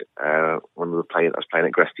night when I was playing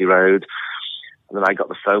at Gresty Road, and then I got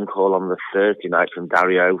the phone call on the Thursday night from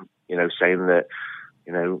Dario, saying that,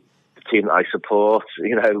 the team that I support,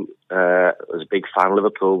 was a big fan of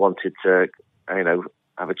Liverpool, wanted to,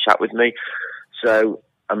 have a chat with me. So,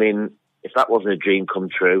 if that wasn't a dream come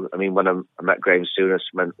true, when I met Graham Souness,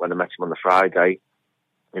 when I met him on the Friday,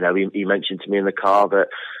 he mentioned to me in the car that,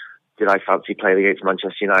 did I fancy playing against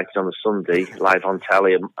Manchester United on the Sunday, live on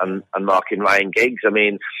telly and marking Ryan Giggs?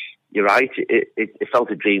 You're right, it felt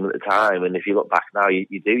a dream at the time, and if you look back now,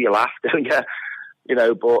 you laugh, don't you?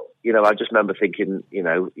 But I just remember thinking, he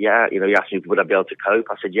asked me, would I be able to cope?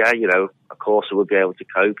 I said, yeah, of course I would be able to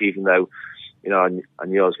cope, even though, I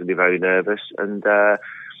knew I was going to be very nervous. And I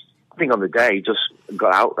think on the day, just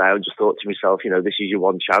got out there and just thought to myself, this is your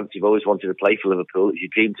one chance. You've always wanted to play for Liverpool. It's your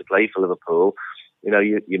dream to play for Liverpool.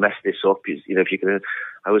 You mess this up. If you're going to,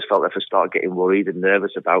 I always felt if I started getting worried and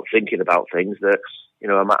nervous about thinking about things that,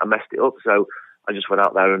 I might have messed it up. So I just went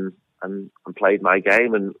out there and played my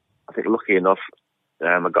game. And I think lucky enough,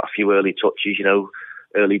 I got a few early touches,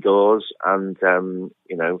 early doors, and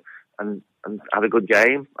had a good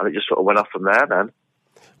game, and it just sort of went off from there then.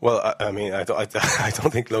 Well, I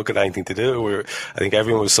don't think Luke had anything to do. I think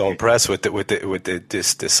everyone was so impressed with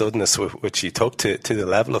the suddenness with which you took to the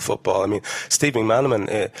level of football. Steve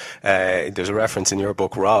McManaman, there's a reference in your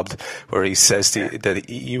book, Robbed, where he says that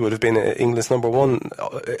you would have been England's number one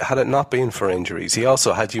had it not been for injuries. He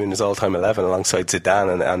also had you in his all-time 11 alongside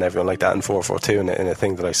Zidane and everyone like that in 4-4-2 in a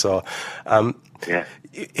thing that I saw.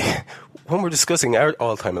 When we're discussing our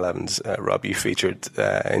all-time 11s, Rob, you featured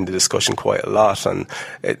in the discussion quite a lot, and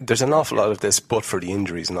there's an awful lot of this, but for the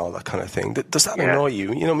injuries and all that kind of thing. Does that annoy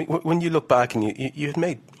you? When you look back and you had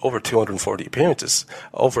made over 240 appearances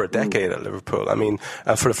over a decade at Liverpool.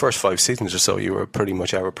 For the first 5 seasons or so, you were pretty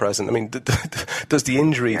much ever present. Does the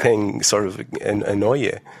injury thing sort of annoy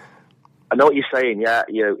you? I know what you're saying. Yeah, as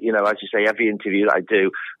you say, every interview that I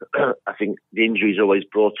do, I think the injury is always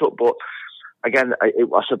brought up, but. Again,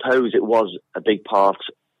 I suppose it was a big part,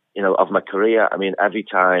 of my career. Every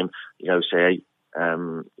time, when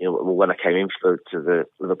I came in to the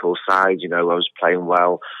Liverpool side, I was playing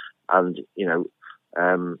well, and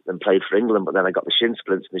then played for England. But then I got the shin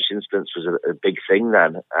splints, and the shin splints was a big thing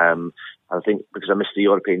then. I think because I missed the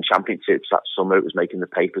European Championships that summer, it was making the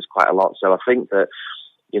papers quite a lot. So I think that,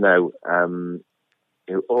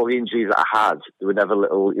 all the injuries that I had, there were never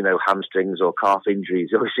little, hamstrings or calf injuries.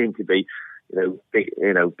 They always seemed to be.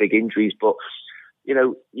 Big injuries, but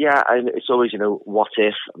and it's always, what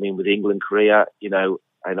if? With the England career, I know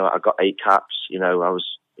I got 8 caps. I was,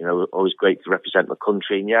 always great to represent my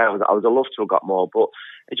country. And I would have loved to have got more, but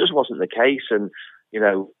it just wasn't the case. And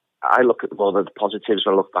I look at more the positives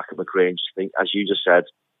when I look back at my career and just think, as you just said,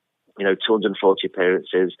 240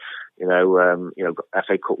 appearances.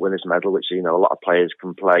 FA Cup winners medal, which a lot of players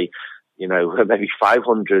can play. Maybe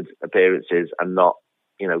 500 appearances and not,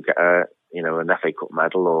 get an FA Cup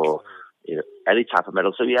medal or any type of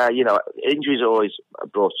medal. So injuries are always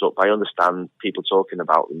brought up. I understand people talking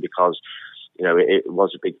about them because it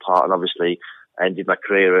was a big part, and obviously ended my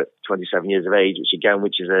career at 27 years of age,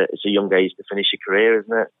 which is a young age to finish your career,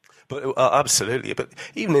 isn't it? But absolutely. But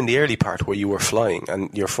even in the early part where you were flying and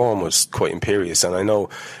your form was quite imperious, and I know,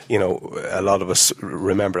 a lot of us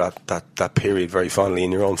remember that period very fondly,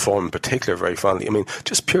 in your own form in particular very fondly. I mean,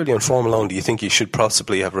 just purely on form alone, do you think you should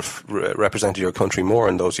possibly have represented your country more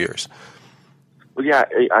in those years? Well, yeah,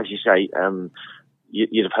 as you say,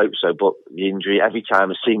 you'd have hoped so, but the injury, every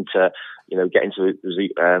time I seemed to, get into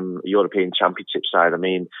the European Championship side. I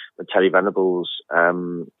mean, when Terry Venables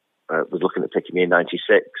was looking at picking me in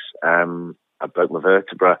 '96, I broke my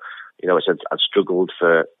vertebra. I'd struggled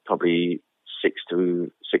for probably 6 to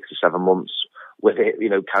 7 months with it,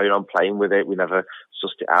 carrying on playing with it. We never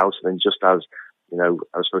sussed it out. And then just as, I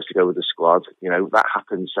was supposed to go with the squad, that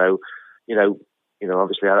happened. So,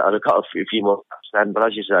 obviously I'd have got a few more steps then, but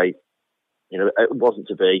as you say, it wasn't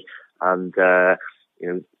to be. And,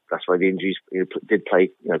 that's why the injuries did play,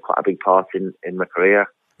 quite a big part in my career.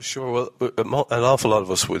 Sure. Well, an awful lot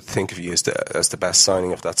of us would think of you as the best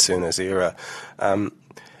signing of that Souness era.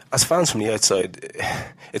 As fans from the outside,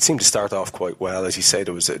 it seemed to start off quite well. As you say,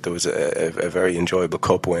 there was a very enjoyable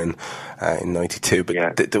cup win in '92, but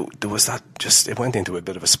yeah. There was that it went into a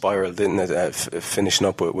bit of a spiral, didn't it? Finishing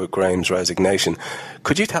up with Graham's resignation.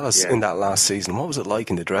 Could you tell us in that last season, what was it like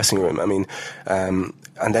in the dressing room? I mean,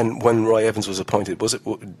 and then when Roy Evans was appointed,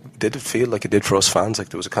 did it feel like it did for us fans, like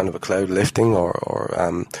there was a kind of a cloud lifting, or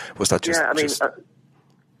was that just?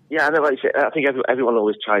 Yeah, I know. Like I think everyone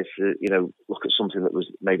always tries to, look at something that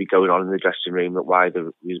was maybe going on in the dressing room, that why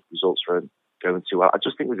the results were going too well. I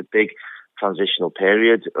just think it was a big transitional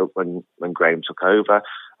period when Graham took over,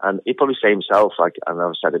 and he'd probably say himself, and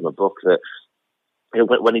I've said in my book, that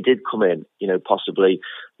when he did come in, possibly,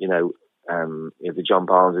 the John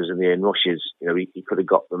Barneses and the Ian Rushes, he could have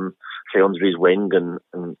got them, say, under his wing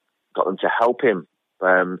and got them to help him,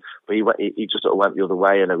 but he just sort of went the other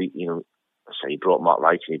way, and he brought Mark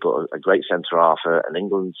Wright and he brought a great centre-half, an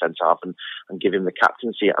England centre-half, and give him the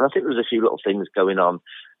captaincy. And I think there was a few little things going on,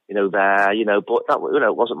 there, but that,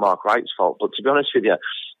 it wasn't Mark Wright's fault. But to be honest with you,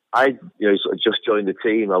 I, sort of just joined the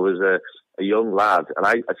team. I was a young lad, and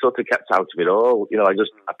I sort of kept out of it all.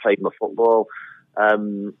 I played my football.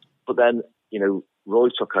 But then, Roy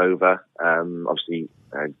took over. Obviously,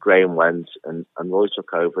 Graham went, and Roy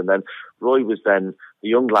took over. And then Roy was then, the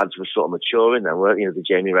young lads were sort of maturing then, weren't the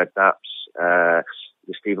Jamie Redknapps, the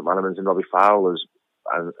Steve McManamans and Robbie Fowlers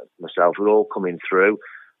and myself were all coming through.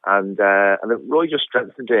 And then Roy just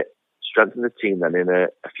strengthened the team then in a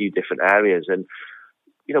few different areas. And,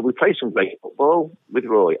 we played some great football with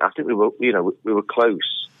Roy. I think we were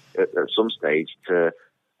close at some stage to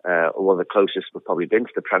one of the closest we've probably been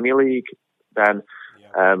to the Premier League. Then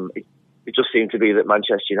it just seemed to be that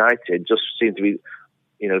Manchester United just seemed to be,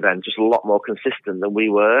 then just a lot more consistent than we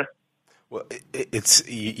were. Well,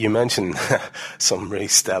 you mentioned some really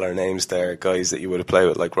stellar names there, guys that you would have played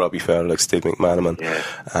with, like Robbie Fowler, like Steve McManaman.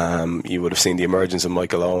 Yeah. You would have seen the emergence of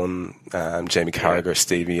Michael Owen, Jamie Carragher,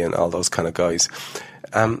 Stevie, and all those kind of guys.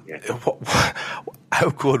 How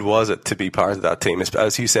good was it to be part of that team?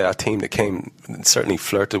 As you say, a team that certainly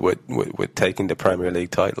flirted with taking the Premier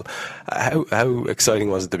League title. How exciting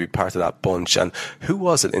was it to be part of that bunch? And who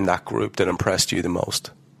was it in that group that impressed you the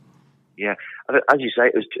most? Yeah, as you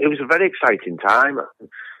say, it was a very exciting time.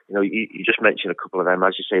 You just mentioned a couple of them,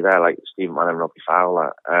 as you say there, like Stephen Mann and Robbie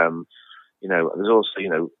Fowler. There's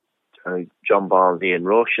also, John Barnes, Ian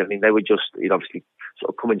Rush. I mean, they were just, obviously sort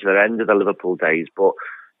of coming to the end of the Liverpool days, but,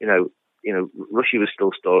 Rushy was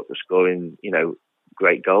still scoring,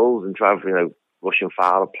 great goals, and to have, Rush and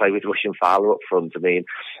Fowler, play with Rush and Fowler up front. I mean,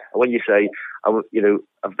 and when you say, I've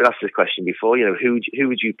been asked this question before, who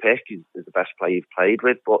would you pick is the best player you've played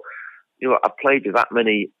with? But, I've played with that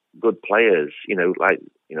many good players,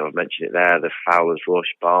 I've mentioned it there, the Fowlers,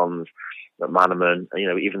 Rush, Barnes, McManaman,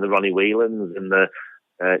 even the Ronnie Whelans and the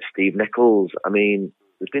Steve Nichols. I mean,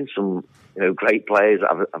 there's been some, great players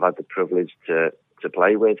that I've had the privilege to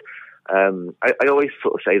play with. I always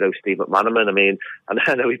sort of say, though, Steve McManaman, and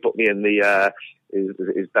I know he put me in the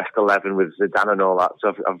his best 11 with Zidane and all that,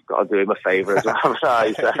 so I've got to do him a favour as well.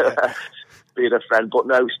 Being a friend, but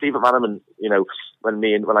no, Steve McManaman,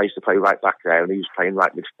 when I used to play right back there, and he was playing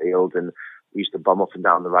right midfield, and we used to bomb up and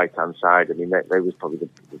down the right hand side. I mean, they was probably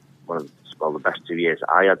the best 2 years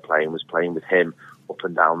that I had playing was playing with him up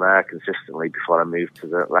and down there consistently before I moved to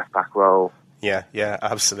the left back role. Yeah,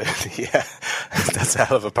 absolutely. Yeah, that's a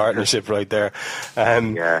hell of a partnership right there.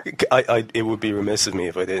 It would be remiss of me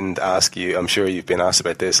if I didn't ask you. I'm sure you've been asked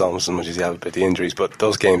about this almost as much as you have about the injuries, but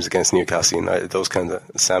those games against Newcastle United, those kind of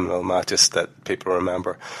seminal matches that people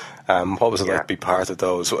remember. What was it like to be part of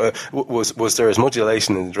those? Was there as much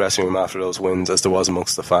elation in the dressing room after those wins as there was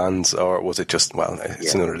amongst the fans, or was it just,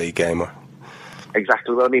 it's another league game?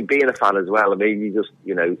 Exactly. Well, I mean, being a fan as well, I mean, you just,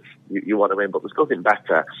 you want to win, but there's nothing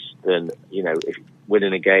better than, if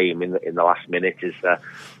winning a game in the last minute is,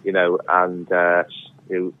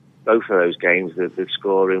 both of those games, the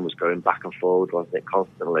scoring was going back and forward, wasn't it,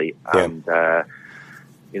 constantly? Yeah. And,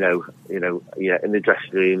 in the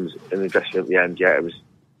dressing room at the end, it was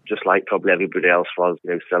just like probably everybody else was,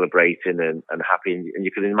 celebrating and happy. And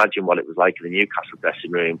you can imagine what it was like in the Newcastle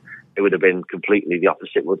dressing room. It would have been completely the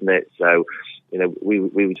opposite, wouldn't it? So, we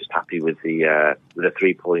were just happy with the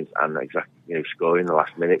 3 points and scoring the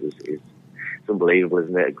last minute it's unbelievable,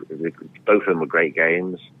 isn't it? Both of them were great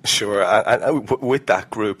games. Sure. And with that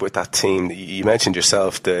group, with that team, you mentioned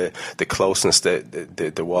yourself the closeness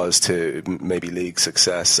that there was to maybe league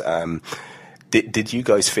success. Did you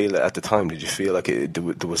guys feel it at the time? Did you feel like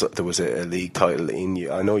there was a league title in you?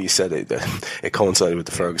 I know you said it coincided with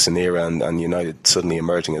the Ferguson era and United suddenly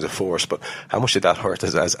emerging as a force, but how much did that hurt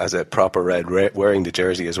as a proper red wearing the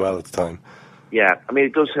jersey as well at the time? Yeah, I mean,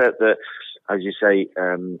 it does hurt that, as you say,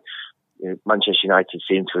 Manchester United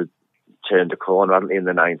seemed to have turned a corner, hadn't they, in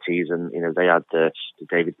the 90s, and they had the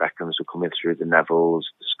David Beckhams were coming through, the Nevilles,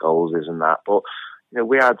 the Scholeses and that, but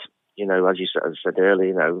we had, as you said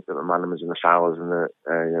earlier, the McManamans and the Fowlers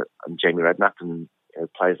and Jamie Redknapp and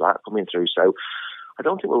players like that coming through. So I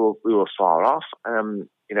don't think we were far off. And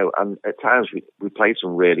at times we played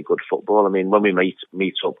some really good football. I mean, when we meet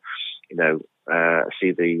up,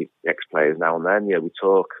 see the ex-players now and then. We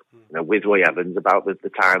talk, with Roy Evans about the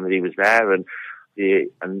time that he was there, and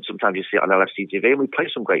sometimes you see it on LFC TV, and we played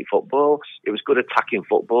some great football. It was good attacking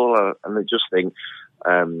football, and I just think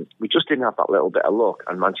we just didn't have that little bit of luck.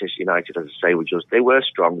 And Manchester United, as I say, they were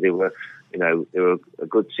strong. They were, they were a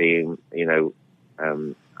good team.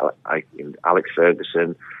 Alex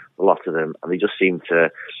Ferguson, a lot of them, and they just seemed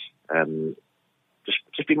to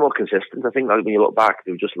just be more consistent. I think when you look back,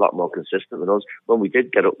 they were just a lot more consistent than us. When we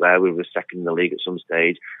did get up there, we were second in the league at some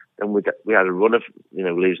stage. Then we had a run of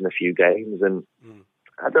losing a few games, and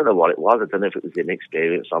I don't know what it was. I don't know if it was the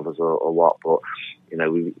inexperience of us or what, but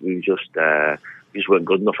we just weren't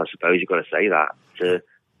good enough. I suppose you've got to say that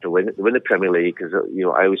to win the Premier League, because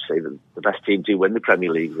I always say that the best team do win the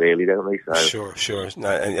Premier League, really, don't they? So sure.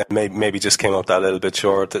 No, maybe just came up that little bit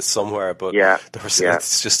short somewhere, but there were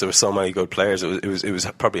so many good players. It was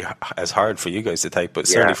probably as hard for you guys to take, but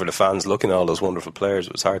certainly for the fans looking at all those wonderful players,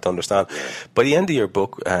 it was hard to understand. Yeah. By the end of your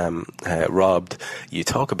book, Rob, you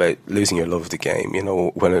talk about losing your love of the game.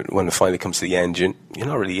 When it finally comes to the end, you're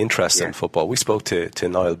not really interested in football. We spoke to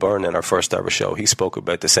Niall Byrne in our first ever show. He spoke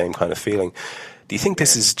about the same kind of feeling. Do you think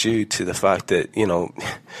this is due to the fact that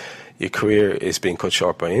your career is being cut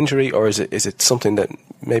short by injury, or is it something that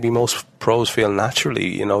maybe most pros feel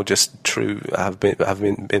naturally, just through have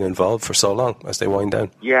been involved for so long as they wind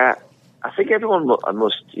down? Yeah, I think everyone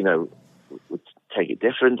must would take it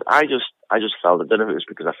different. I just felt, I don't know if it was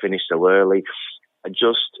because I finished so early, I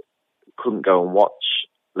just couldn't go and watch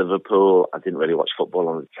Liverpool. I didn't really watch football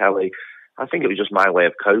on the telly. I think it was just my way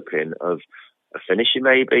of coping, of finishing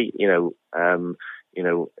maybe,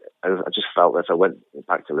 I just felt that if I went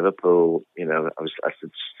back to Liverpool, I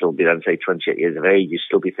should still be then, say, 28 years of age, you'd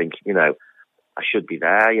still be thinking, I should be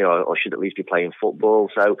there, or should at least be playing football.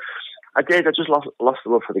 So I did. I just lost the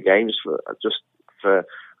love for the games for I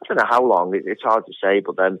don't know how long. It's hard to say,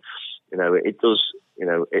 but then, it does,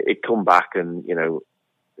 it come back, and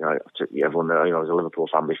everyone knows, I was a Liverpool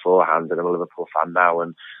fan beforehand, and I'm a Liverpool fan now,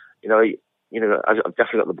 and I've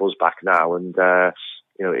definitely got the buzz back now, and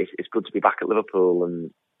it's good to be back at Liverpool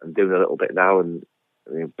and doing a little bit now. And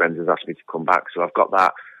Brendan's asked me to come back, so I've got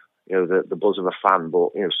that, the buzz of a fan, but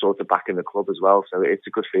sort of back in the club as well. So it's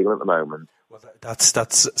a good feeling at the moment. Well,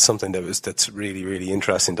 that's something that's really, really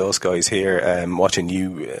interesting to us guys here. Watching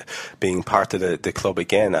you being part of the club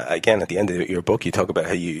again. Again, at the end of your book, you talk about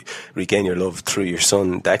how you regain your love through your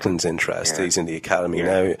son Declan's interest. Yeah. He's in the academy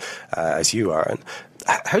now, as you are. And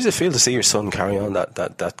how does it feel to see your son carry on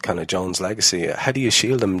that kind of Jones legacy? How do you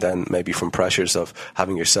shield him then, maybe from pressures of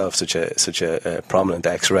having yourself such a prominent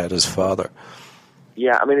ex-Red as father?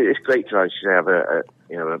 Yeah, I mean, it's great to actually have a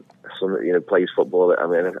son that plays football. I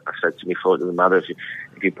mean, I said to me before, it doesn't matter if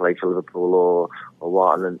you play for Liverpool or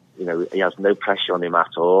what, and then he has no pressure on him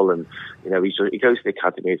at all, and he goes to the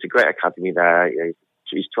academy. It's a great academy there.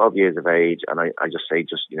 he's 12 years of age, and I just say,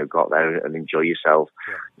 just, you know, go out there and enjoy yourself.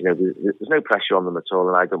 Yeah. You know, there's no pressure on them at all,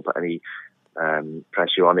 and I don't put any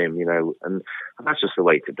pressure on him, you know, and that's just the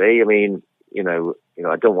way to be. I mean, you know,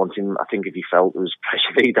 I don't want him. I think if he felt there was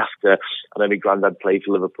pressure, he'd have to. I know my granddad played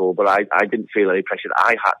for Liverpool, but I didn't feel any pressure that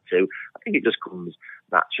I had to. I think it just comes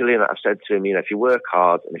naturally. And I've said to him, you know, if you work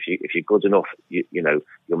hard and if you're good enough, you know,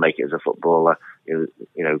 you'll make it as a footballer. You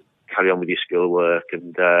know, carry on with your schoolwork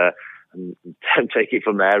and take it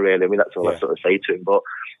from there. Really, I mean, that's all I sort of say to him. But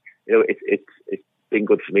you know, it's been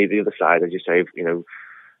good for me. The other side, as you say, you know,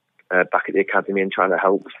 back at the academy and trying to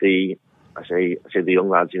help I say the young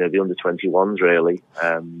lads, you know, the under 21s really.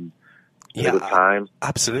 A good time.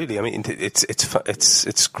 Absolutely. I mean,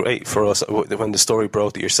 it's great for us. When the story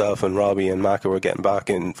broke that yourself and Robbie and Macca were getting back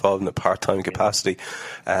involved in a part-time capacity,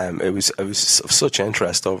 it was of such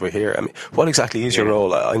interest over here. I mean, what exactly is your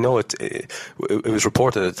role? I know it was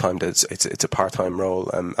reported at the time that it's a part-time role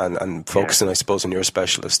and focusing, I suppose, on your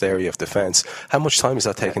specialist area of defence. How much time is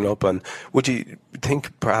that taking up? And would you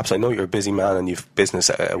think, perhaps, I know you're a busy man and you've business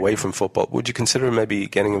away from football, would you consider maybe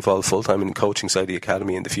getting involved full-time in the coaching side of the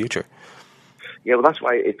academy in the future? Yeah, well, that's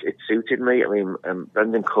why it suited me. I mean,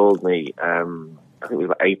 Brendan called me, I think it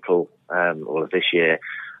was April of this year,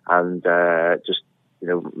 and just, you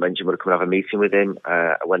know, mentioned we'd come and have a meeting with him.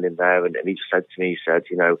 I went in there, and he just said to me, he said,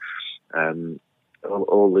 you know,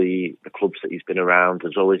 all the clubs that he's been around,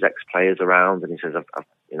 there's always ex-players around, and he says,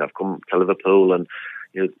 I've come to Liverpool, and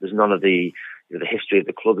you know, there's none of the history of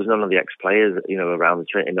the club, there's none of the ex-players, you know, around the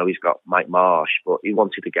training. I know he's got Mike Marsh, but he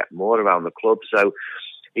wanted to get more around the club, so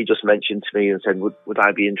he just mentioned to me and said, would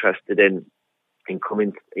I be interested in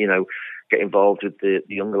coming, you know, get involved with the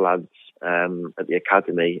younger lads at the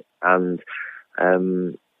academy and,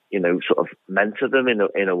 you know, sort of mentor them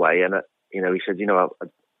in a way. And, you know, he said, you know,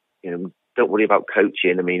 don't worry about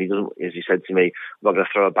coaching. I mean, he doesn't, as he said to me, I'm not going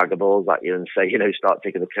to throw a bag of balls at you and say, you know, start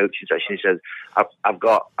taking the coaching session. He says, I've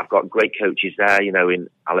got great coaches there, you know, in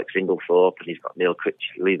Alex Inglethorpe, and he's got Neil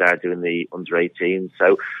Critchley there doing the under 18.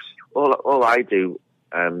 So all I do,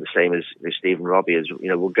 the same as Steve and Robbie, is, you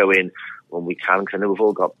know, we'll go in when we can, because I know we've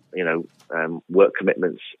all got, you know, work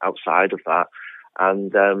commitments outside of that,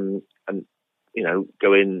 and you know,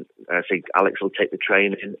 go in. I think Alex will take the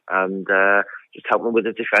training and just help them with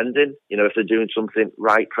the defending. You know, if they're doing something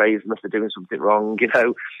right, praise them. If they're doing something wrong, you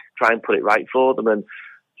know, try and put it right for them. And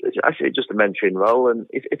I say just a mentoring role, and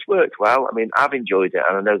it's worked well. I mean, I've enjoyed it,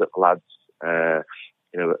 and I know that the lads,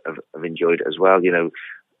 you know, have enjoyed it as well. You know,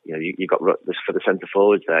 you got for the centre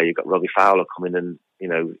forwards there. You've got Robbie Fowler coming and, you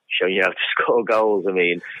know, showing you how to score goals. I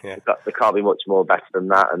mean, there can't be much more better than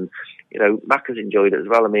that. And you know, Mac has enjoyed it as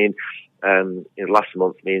well. I mean, you know, last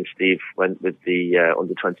month me and Steve went with the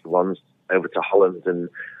under 21s over to Holland, and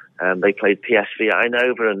they played PSV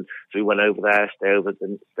Eindhoven, and so we went over there,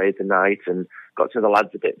 stayed the night, and got to know the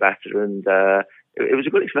lads a bit better. And it was a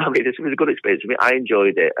good experience. It was a good experience. I mean, I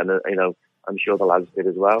enjoyed it, and you know, I'm sure the lads did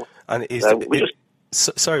as well. And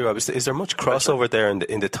sorry, Rob, is there much crossover there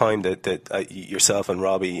in the time that yourself and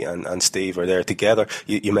Robbie and Steve are there together?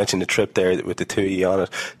 You mentioned the trip there with the two of you on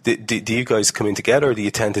it. Do you guys come in together, or do you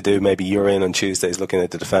tend to do, maybe you're in on Tuesdays looking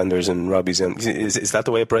at the defenders and Robbie's in? Is that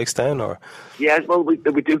the way it breaks down, or? Yeah, well, we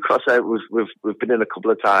do cross out. We've been in a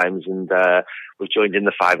couple of times, and we've joined in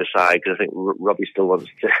the five-a-side, because I think Robbie still wants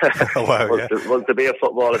to wants to be a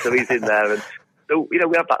footballer, so he's in there. And so, you know,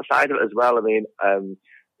 we have that side of it as well. I mean, you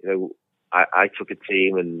know, I took a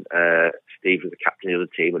team, and Steve was the captain of the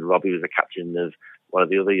other team, and Robbie was the captain of one of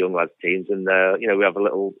the other young lads' teams. And, you know, we have a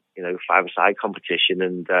little, you know, five-a-side competition,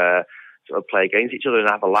 and sort of play against each other and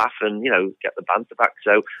have a laugh and, you know, get the banter back.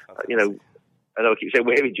 So, you know, I know I keep saying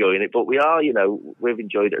we're enjoying it, but we are, you know, we've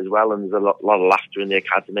enjoyed it as well. And there's a lot of laughter in the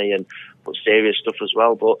academy, and serious stuff as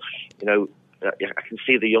well. But, you know, I can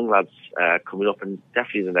see the young lads coming up, and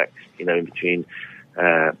definitely the next, you know, in between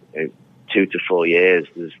 2 to 4 years,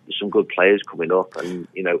 there's some good players coming up. And,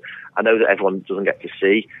 you know, I know that everyone doesn't get to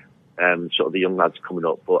see sort of the young lads coming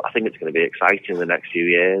up, but I think it's going to be exciting in the next few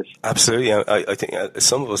years. Absolutely. I think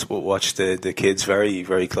some of us will watch the kids very,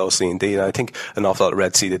 very closely indeed. And I think an awful lot of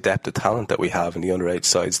Red see the depth of talent that we have in the underage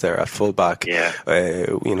sides there at fullback. Yeah.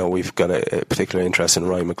 You know, we've got a particular interest in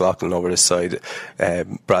Ryan McLaughlin over this side.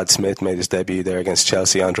 Brad Smith made his debut there against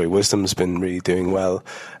Chelsea. Andre Wisdom's been really doing well.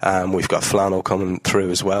 We've got Flano coming through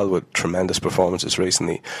as well with tremendous performances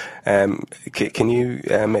recently. Can you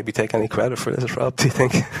maybe take any credit for this, Rob, do you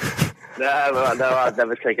think? No, I'd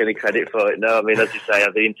never take any credit for it. No, I mean, as you say,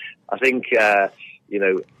 I think you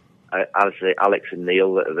know, Alex and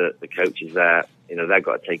Neil, the coaches there, you know, they've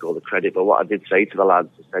got to take all the credit. But what I did say to the lads,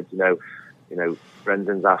 I said, you know,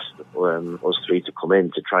 Brendan's asked us three to come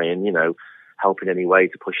in to try and, you know, help in any way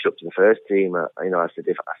to push it up to the first team. I said,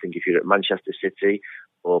 I think if you're at Manchester City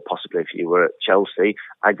or possibly if you were at Chelsea,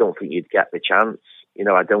 I don't think you'd get the chance.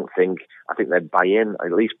 I think they'd buy in.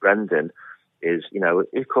 At least Brendan is,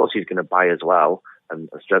 of course he's going to buy as well and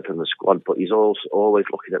strengthen the squad, but he's also always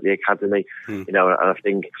looking at the academy, and I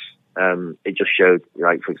think it just showed,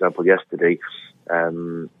 like, for example, yesterday, I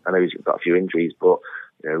know he's got a few injuries, but,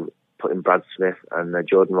 putting Brad Smith and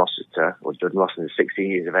Jordan Rossiter, Jordan Rossiter is 16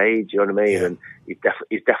 years of age, you know what I mean? Yeah. And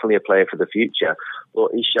he's definitely a player for the future.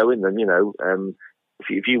 But he's showing them,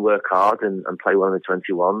 if you work hard and play well in the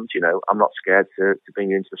 21s, I'm not scared to bring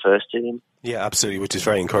you into the first team. Yeah, absolutely, which is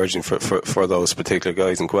very encouraging for those particular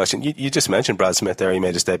guys in question. You just mentioned Brad Smith there. He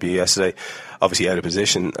made his debut yesterday, obviously out of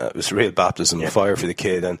position. It was a real baptism of fire for the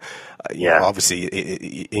kid, and obviously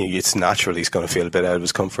it's natural he's going to feel a bit out of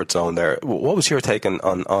his comfort zone there. What was your take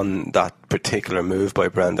on that particular move by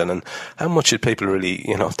Brendan, and how much should people really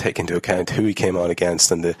take into account who he came on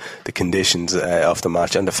against and the conditions of the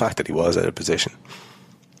match and the fact that he was out of position?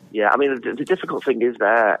 Yeah, I mean, the difficult thing is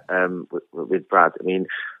there with Brad. I mean,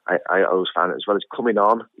 I always found it as well as coming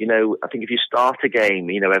on. I think if you start a game,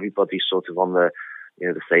 everybody's sort of on the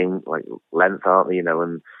same like length, aren't they?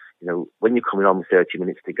 And when you're coming on with 30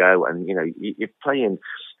 minutes to go, and you're playing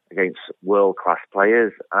against world class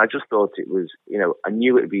players, I just thought it was, I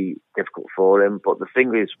knew it would be difficult for him. But the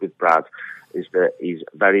thing is with Brad is that he's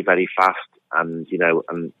very, very fast, and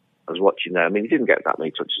and I was watching there. I mean, he didn't get that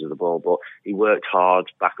many touches of the ball, but he worked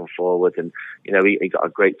hard back and forward, and he got a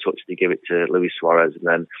great touch to give it to Luis Suarez, and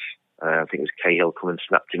then I think it was Cahill come and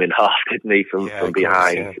snapped him in half, didn't he, from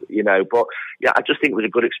behind? Course, But I just think it was a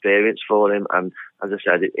good experience for him, and as I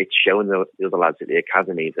said, it's showing the other lads at the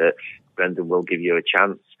academy that Brendan will give you a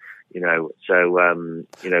chance.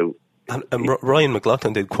 And Ryan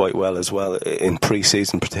McLaughlin did quite well as well in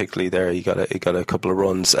pre-season, particularly there. He got a couple of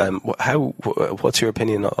runs. What's your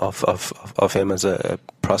opinion of him as a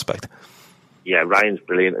prospect? Yeah, Ryan's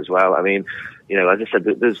brilliant as well. I mean, as I said,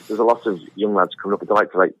 there's a lot of young lads coming up. I'd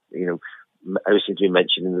like to I seem to be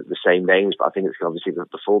mentioning the same names, but I think it's obviously the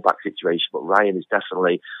fullback situation. But Ryan is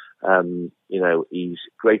definitely, he's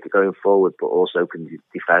great at going forward, but also can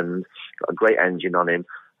defend. Got a great engine on him.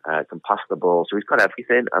 Can pass the ball, so he's got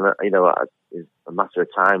everything, and it's a matter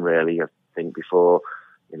of time, really. I think before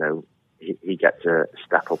he gets a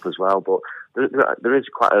step up as well. But there is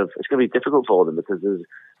it's going to be difficult for them because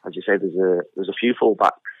as you say, there's a few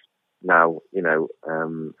fullbacks now.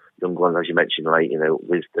 Young ones, as you mentioned, like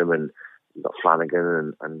Wisdom, and you've got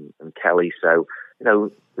Flanagan and Kelly. So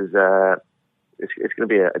there's it's going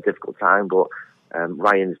to be a difficult time, but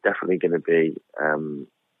Ryan's definitely going to be.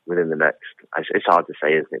 Within the next, it's hard to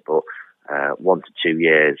say, isn't it? But 1 to 2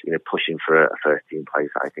 years, pushing for a first team place,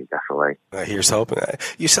 I think definitely. Here's hoping.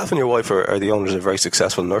 Yourself and your wife are the owners of a very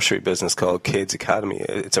successful nursery business called Kids Academy.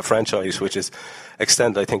 It's a franchise which is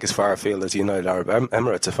extended, I think, as far afield as the United Arab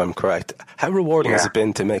Emirates, if I'm correct. How rewarding has it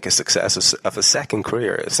been to make a success of a second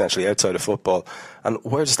career, essentially outside of football? And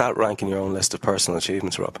where does that rank in your own list of personal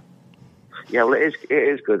achievements, Rob? Yeah, well, it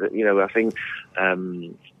is good. I think.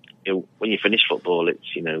 When you finish football, it's,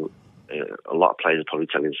 a lot of players probably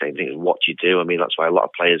tell you the same thing, what you do. I mean, that's why a lot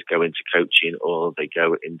of players go into coaching or they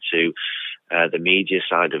go into the media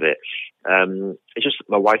side of it. It's just,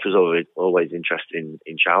 my wife was always interested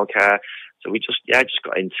in childcare. So we just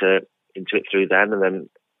got into it through then. And then,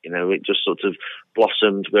 it just sort of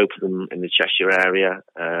blossomed. We opened them in the Cheshire area,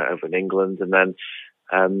 over in England. And then,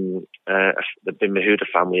 the Bin Mahuda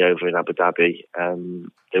family over in Abu Dhabi,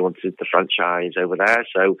 they wanted the franchise over there,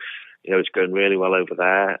 so it's going really well over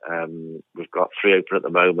there. We've got 3 open at the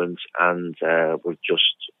moment, and we've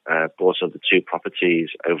just bought another 2 properties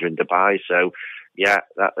over in Dubai. So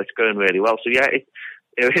it's going really well. So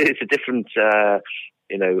it's a different a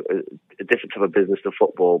different type of business to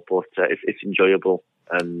football, but it's enjoyable,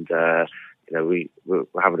 and we're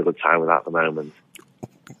having a good time with that at the moment.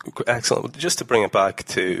 Excellent. Just to bring it back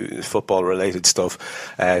to football-related stuff,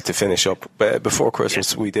 to finish up, before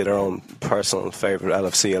Christmas we did our own personal favourite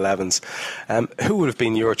LFC 11s. Who would have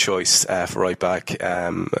been your choice for right back?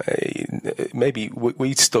 Maybe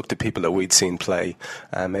we stuck to people that we'd seen play.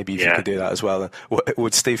 Maybe if you could do that as well.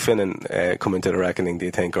 Would Steve Finnan come into the reckoning, do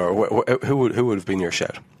you think, or who would have been your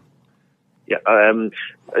shout? Yeah, I mean,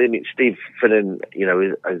 Steve Finnan, He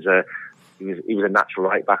was a natural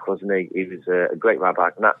right back, wasn't he? He was a great right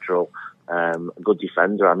back, natural, a good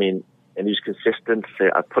defender. I mean, and he was consistent.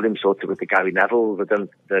 I put him sort of with the Gary Neville. I don't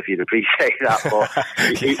know if you'd appreciate that, but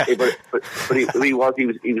he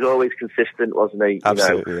was always consistent, wasn't he?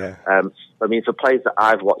 Absolutely, yeah. I mean, for players that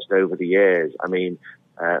I've watched over the years, I mean,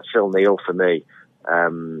 Phil Neal for me. I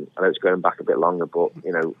know it's going back a bit longer, but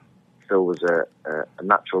Phil was a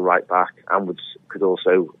natural right back and could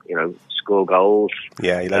also, score goals.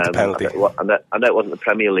 Yeah, he liked the penalty. I know it wasn't the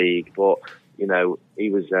Premier League, but he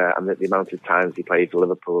was. And the amount of times he played for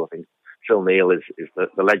Liverpool, I think Phil Neal is the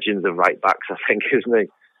legends of right backs. I think, isn't he?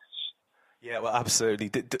 Yeah, well,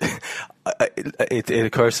 absolutely. It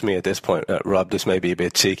occurs to me at this point, Rob, this may be a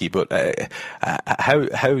bit cheeky, but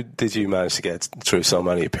how did you manage to get through so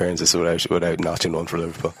many appearances without notching one for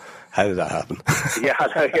Liverpool? How did that happen? Yeah,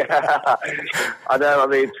 I know. I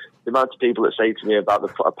mean, the amount of people that say to me about they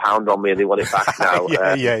put a pound on me and they want it back now.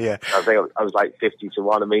 Yeah. I think I was like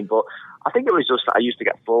 50-1. I mean, but I think it was just that I used to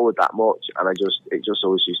get forward that much, and it just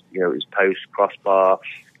always used, it was post, crossbar,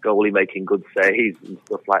 goalie making good saves and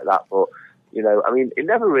stuff like that. But I mean, it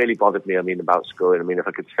never really bothered me. I mean, about scoring. I mean, if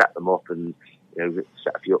I could set them up and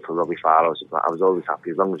set a few up for Robbie Fowler or something, I was always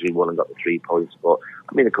happy as long as we won and got the 3 points. But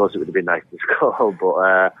I mean, of course, it would have been nice to score,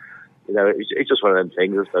 but. It's just one of them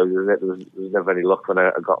things, I suppose, isn't it? There was never any luck when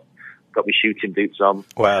I got my shooting boots on.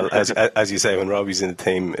 Well, as you say, when Robbie's in the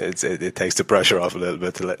team, it takes the pressure off a little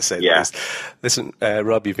bit, to say the least. Listen,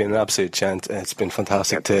 Rob, you've been an absolute gent. It's been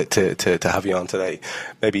fantastic to have you on today.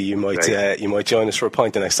 Maybe you might join us for a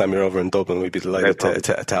pint the next time you're over in Dublin. We'd be delighted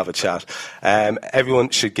to have a chat. Everyone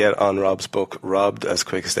should get on Rob's book, Robbed, as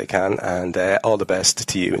quick as they can, and all the best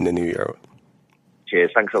to you in the new year.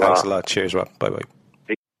 Cheers, thanks a lot. Cheers, Rob. Bye-bye.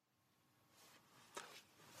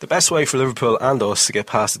 The best way for Liverpool and us to get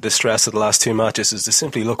past the distress of the last 2 matches is to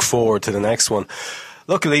simply look forward to the next one.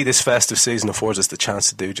 Luckily, this festive season affords us the chance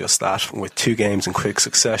to do just that, with 2 games in quick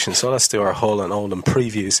succession. So let's do our Hull and Oldham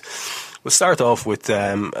previews. We'll start off with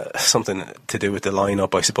something to do with the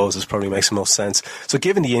lineup, I suppose, this probably makes the most sense. So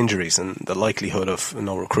given the injuries and the likelihood of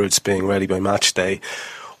no recruits being ready by match day,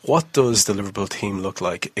 what does the Liverpool team look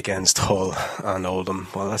like against Hull and Oldham?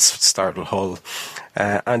 Well, let's start with Hull.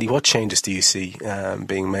 Andy, what changes do you see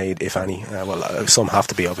being made, if any? Some have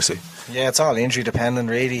to be, obviously. Yeah, it's all injury dependent,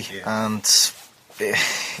 really. Yeah. And,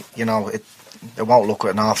 it won't look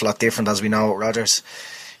an awful lot different, as we know with Rodgers.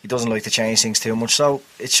 He doesn't like to change things too much. So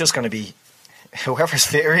it's just going to be whoever's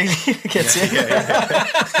fit, really, gets in.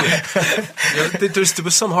 There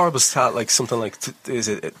was some horrible stat, like something like, is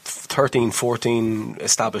it 13, 14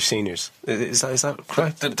 established seniors? Is that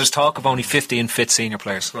correct? There's talk of only 15 fit senior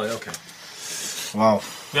players. Right, okay. Wow.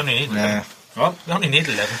 We only need 11. Well, we only need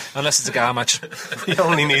 11. Unless it's a GA match. We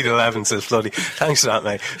only need 11, says Floody. Thanks for that,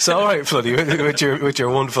 mate. So, all right, Floody, with your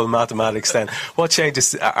wonderful mathematics then, what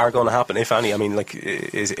changes are going to happen, if any? I mean, like,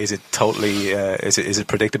 is it totally, is it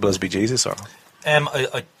predictable as bejesus, or?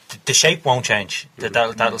 The shape won't change.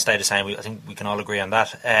 That'll stay the same. I think we can all agree on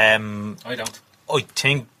that. I don't. I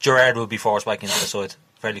think Gerrard will be forced back into the side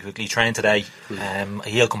fairly quickly. He trained today.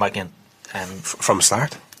 He'll come back in. From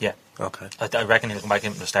start? Yeah. Okay. I reckon he'll come back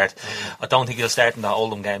in from the start. I don't think he'll start in the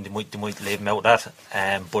Oldham game. They might leave him out of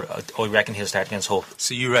that. But I reckon he'll start against Hull.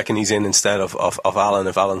 So you reckon he's in instead of Allen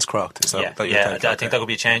if Allen's crocked? Is that I think that could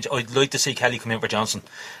be a change. I'd like to see Kelly come in for Johnson.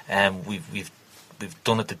 We've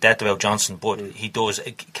done it to death about Johnson, but he does.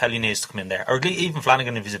 Kelly needs to come in there, or even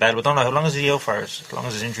Flanagan if he's available. I don't know how long is he out for. As long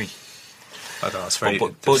as his injury. I don't know. It's very.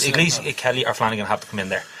 But at least Kelly or Flanagan have to come in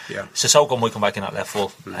there. Yeah. Sissoko might come back in at left full.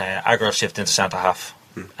 Aguero shift into centre half,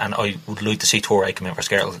 and I would like to see Toure come in for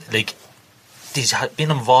Skertel. Like, he's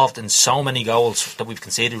been involved in so many goals that we've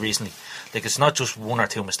conceded recently. Like, it's not just 1 or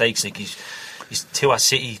 2 mistakes. Like, he's 2 at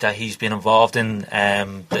City that he's been involved in.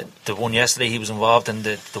 The one yesterday he was involved in.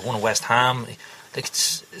 The one at West Ham. Like,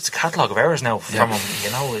 it's a catalogue of errors now from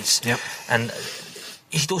him. And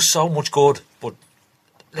he does so much good. But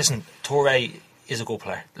listen, Toure is a good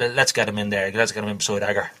player. Let's get him in there. Let's get him in beside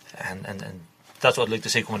Agger, and that's what I'd like to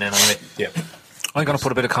see coming in anyway. Yeah. I'm going to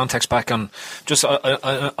put a bit of context back on. Just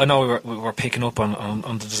I know we were picking up on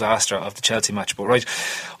the disaster of the Chelsea match, but right,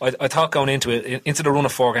 I thought going into the run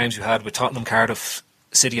of 4 games we had with Tottenham, Cardiff,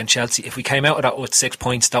 City and Chelsea, if we came out of that with 6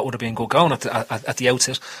 points, that would have been good going at the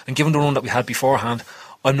outset. And given the run that we had beforehand,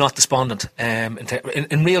 I'm not despondent.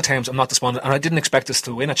 In real terms, I'm not despondent, and I didn't expect us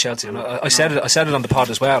to win at Chelsea. And I said it on the pod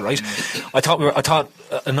as well, right? I thought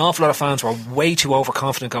an awful lot of fans were way too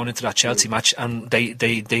overconfident going into that Chelsea match, and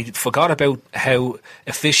they forgot about how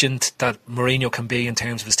efficient that Mourinho can be in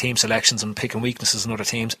terms of his team selections and picking weaknesses in other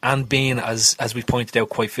teams, and being, as we pointed out,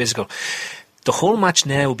 quite physical. The whole match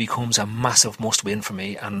now becomes a massive must-win for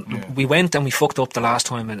me, and we went and we fucked up the last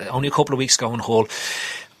time, only a couple of weeks ago in Hull.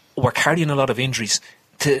 We're carrying a lot of injuries.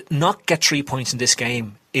 To not get 3 points in this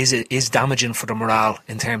game is damaging for the morale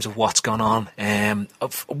in terms of what's gone on.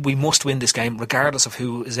 We must win this game regardless of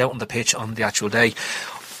who is out on the pitch on the actual day.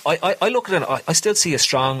 I look at it. I still see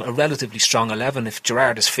a relatively strong 11 if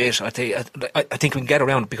Gerrard is fit. I think we can get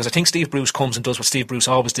around, because I think Steve Bruce comes and does what Steve Bruce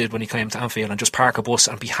always did when he came to Anfield, and just park a bus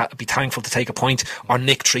and be thankful to take a point or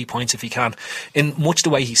nick 3 points if he can. In much the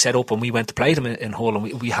way he set up when we went to play them in Hull,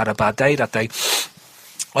 and we had a bad day that day.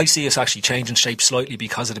 I see us actually changing shape slightly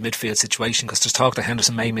because of the midfield situation, because there's talk that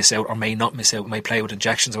Henderson may miss out or may not miss out, may play with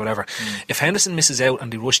injections or whatever. If Henderson misses out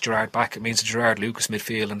and they rush Gerrard back, it means a Gerrard-Lucas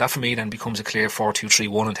midfield, and that for me then becomes a clear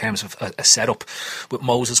 4-2-3-1 in terms of a setup, with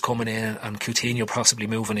Moses coming in and Coutinho possibly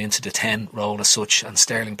moving into the 10 role as such, and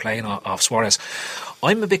Sterling playing off Suarez.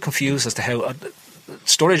 I'm a bit confused as to how...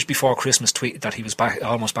 Sturridge before Christmas tweeted that he was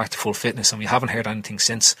almost back to full fitness, and we haven't heard anything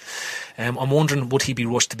since. I'm wondering, would he be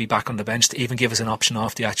rushed to be back on the bench to even give us an option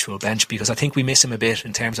off the actual bench, because I think we miss him a bit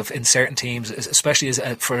in terms of in certain teams, especially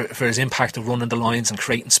for his impact of running the lines and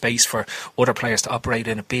creating space for other players to operate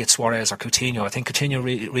in it, be it Suarez or Coutinho. I think Coutinho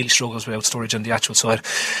really struggles without Sturridge on the actual side.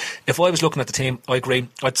 If I was looking at the team, I agree,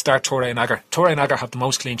 I'd start Toure and Agger. Toure and Agger have the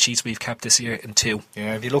most clean sheets we've kept this year in 2.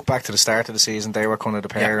 Yeah, if you look back to the start of the season, they were kind of the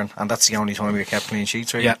pair, and that's the only time we kept clean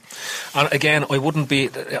sheets, really. Yeah, and again, I wouldn't be,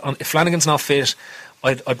 if Flanagan's not fit,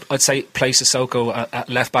 I'd say play Sissoko at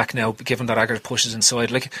left back now, given that Agger pushes inside.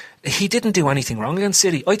 Like, he didn't do anything wrong against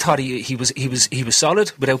City. I thought he was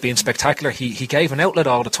solid without being spectacular. He gave an outlet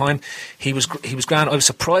all the time. He was grand. I was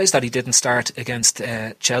surprised that he didn't start against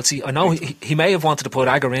Chelsea. I know he may have wanted to put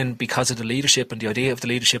Agger in because of the leadership and the idea of the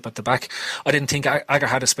leadership at the back. I didn't think Agger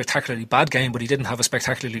had a spectacularly bad game, but he didn't have a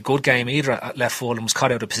spectacularly good game either at left full, and was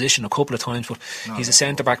caught out of position a couple of times. But he's a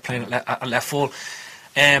centre back playing at left full.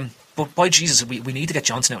 But by Jesus, we need to get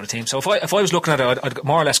Johnson out of the team. So if I was looking at it, I'd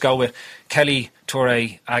more or less go with Kelly,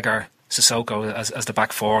 Toure, Agger, Sissoko as the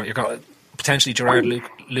back 4. You've got potentially Gerrard,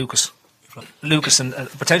 Lucas and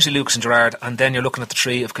potentially Lucas and Gerrard, and then you're looking at the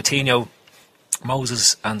 3 of Coutinho,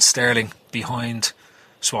 Moses and Sterling behind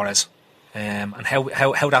Suarez. And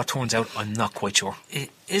how that turns out, I'm not quite sure.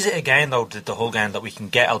 Is it again, though, the whole game that we can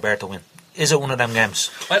get Alberto in? Is it one of them games?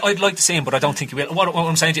 I'd like to see him, but I don't think he will. What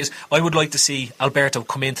I'm saying to you is, I would like to see Alberto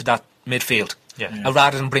come into that midfield,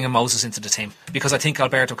 rather than bringing Moses into the team, because I think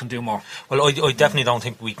Alberto can do more. Well, I definitely don't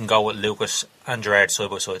think we can go with Lucas and Gerrard side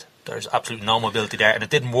by side. There's absolutely no mobility there, and it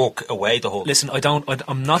didn't work away the whole. Listen,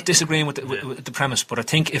 I'm not disagreeing with the premise, but I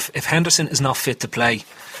think if Henderson is not fit to play,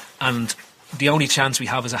 and the only chance we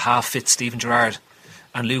have is a half-fit Steven Gerrard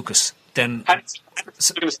and Lucas, then... I'm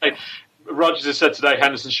going to say, Rodgers has said today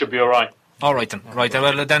Henderson should be all right. All right then. Right.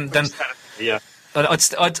 Well, then. Yeah.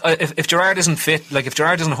 If Gerrard isn't fit, like if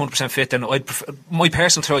Gerrard isn't 100% fit, then my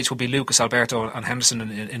personal choice would be Lucas, Alberto, and Henderson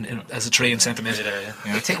in as a 3 in centre mid.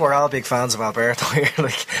 I think we're all big fans of Alberto here.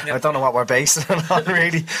 I don't know what we're basing it on,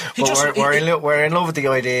 really. But we're in love with the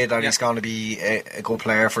idea that he's going to be a good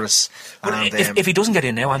player for us. And, if he doesn't get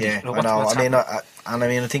in now, Andy, I know.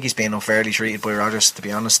 I think he's being unfairly treated by Rodgers, to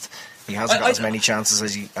be honest. He hasn't got as many chances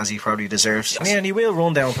as he probably deserves. Yes. And he will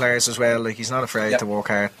run down players as well. Like, he's not afraid to work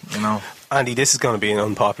hard, Andy, this is going to be an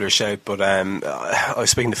unpopular shout, but I was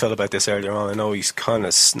speaking to Phil about this earlier on. I know he's kind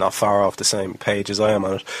of not far off the same page as I am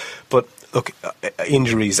on it. But look,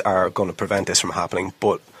 injuries are going to prevent this from happening,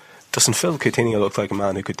 but doesn't Phil Coutinho look like a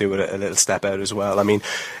man who could do it a little step out as well? I mean,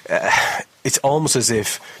 it's almost as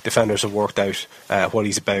if defenders have worked out what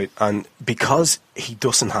he's about, and because he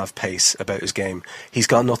doesn't have pace about his game, he's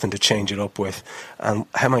got nothing to change it up with. And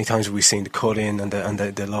how many times have we seen the cut in and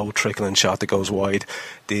the low trickling shot that goes wide,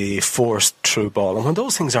 the forced through ball, and when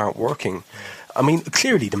those things aren't working, I mean,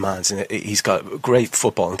 clearly the man's in it. He's got great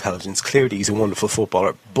football intelligence, clearly he's a wonderful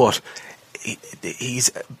footballer, but he's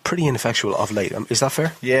pretty ineffectual of late. Is that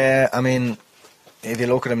fair? Yeah, I mean, if you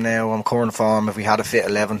look at him now on current form, if we had a fit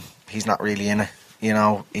 11, he's not really in it.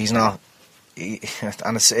 He's not.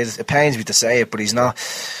 And it pains me to say it, but he's not.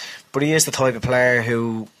 But he is the type of player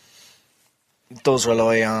who does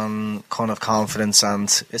rely on kind of confidence,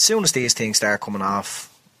 and as soon as these things start coming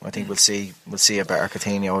off, I think we'll see a better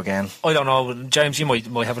Coutinho again. I don't know, James, you might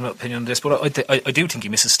have an opinion on this, but I do think he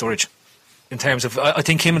misses Sturridge. In terms of, I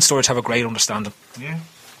think him and Sturridge have a great understanding. Yeah.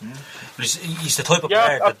 He's the type of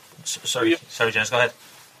player that... Sorry, James, go ahead.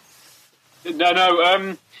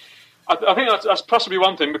 No. I think that's possibly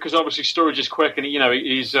one thing, because obviously Sturridge is quick, and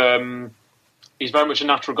he's very much a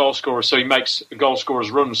natural goal scorer, so he makes goal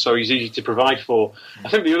scorers run, so he's easy to provide for. I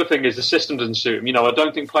think the other thing is the system doesn't suit him. I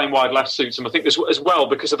don't think playing wide left suits him. I think this as well,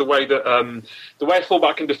 because of the way that a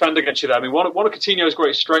fullback can defend against you there. I mean, one of Coutinho's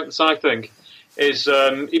great strengths, I think, is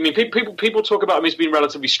people talk about him as being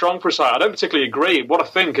relatively strong for a side. I don't particularly agree. What I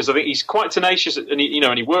think is, I think he's quite tenacious, and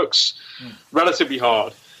he works relatively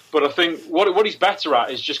hard. But I think what he's better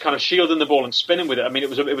at is just kind of shielding the ball and spinning with it. I mean, it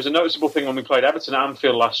was a noticeable thing when we played Everton at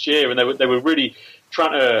Anfield last year, and they were really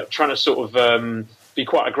trying to sort of be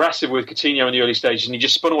quite aggressive with Coutinho in the early stages, and he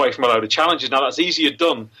just spun away from a load of challenges. Now that's easier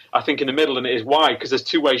done, I think, in the middle than it is wide, because there's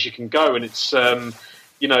two ways you can go, and it's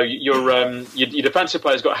your defensive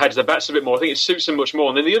player's got to hedge their bets a bit more. I think it suits him much more.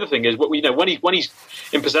 And then the other thing is, when he's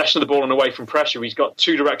in possession of the ball and away from pressure, he's got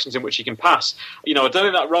two directions in which he can pass. I don't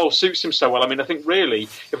think that role suits him so well. I mean, I think really,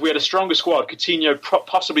 if we had a stronger squad, Coutinho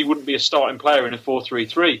possibly wouldn't be a starting player in a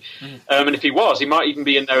 4-3-3. And if he was, he might even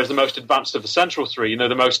be in there as the most advanced of the central three.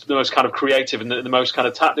 The most kind of creative and the most kind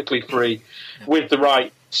of tactically free, with the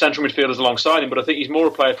right central midfielders alongside him. But I think he's more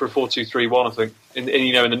a player for a 4-2-3-1. I think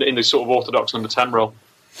in the sort of orthodox number 10 role.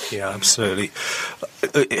 Yeah, absolutely.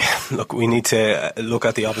 Look, we need to look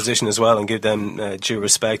at the opposition as well and give them due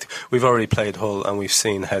respect. We've already played Hull and we've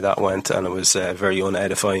seen how that went, and it was a very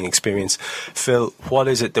unedifying experience. Phil, what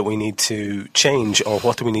is it that we need to change, or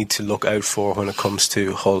what do we need to look out for when it comes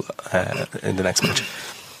to Hull in the next match?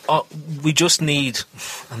 We just need...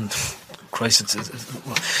 Christ,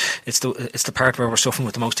 it's the part where we're suffering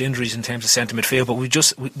with the most injuries in terms of centre midfield, but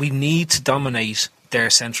we need to dominate their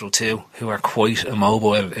central two, who are quite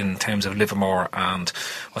immobile in terms of Livermore and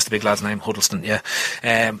what's the big lad's name, Huddleston.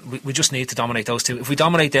 We just need to dominate those two. If we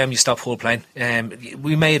dominate them, you stop Hull playing.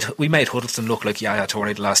 We made Huddleston look like Yaya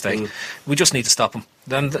Toure the last day. We just need to stop him.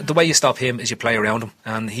 Then the way you stop him is you play around him,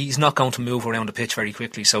 and he's not going to move around the pitch very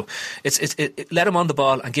quickly. So let him on the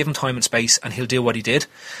ball and give him time and space, and he'll do what he did.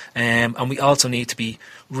 And we also need to be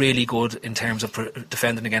really good in terms of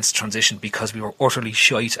defending against transition, because we were utterly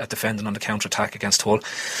shite at defending on the counter-attack against Hull.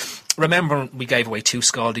 Remember, we gave away 2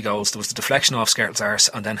 Scaldy goals. There was the deflection off Skertle's arse,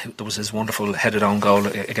 and then there was his wonderful headed on goal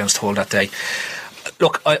against Hull that day.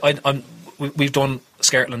 Look, we've done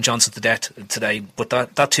Skertle and Johnson to death today, but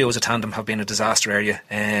that two as a tandem have been a disaster area.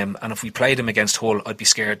 And if we played them against Hull, I'd be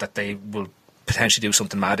scared that they will potentially do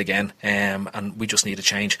something mad again. And we just need a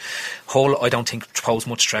change. Hull, I don't think pose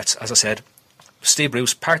much threats. As I said, Steve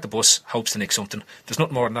Bruce, park the bus, hopes to nick something. There's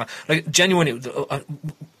nothing more than that. Like, genuinely,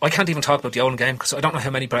 I can't even talk about the Owen game, because I don't know how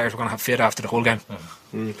many players we're going to have fit after the whole game.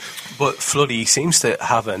 But Floody seems to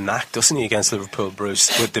have a knack, doesn't he, against Liverpool,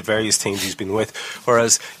 Bruce, with the various teams he's been with.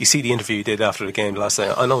 Whereas you see the interview he did after the game last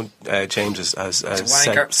night. I know James has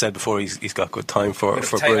said before he's got good time for Bruce,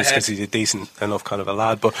 because he's a decent enough kind of a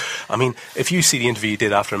lad. But I mean, if you see the interview he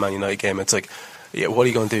did after the Man United game, it's like, yeah, what are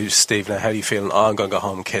you going to do, Steve? Now, how are you feeling? I'm going to go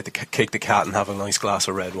home and kick the cat and have a nice glass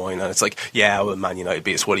of red wine. And it's like, yeah, well, Man United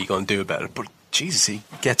beat us. What are you going to do about it? But Jesus, he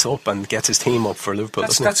gets up and gets his team up for Liverpool.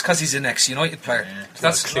 That's because he's an ex-United player.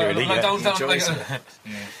 That's clearly.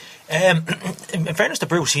 In fairness to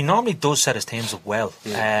Bruce, he normally does set his teams up well.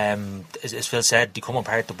 As Phil said, they come and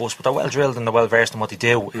park the bus, but they're well drilled and they're well versed in what they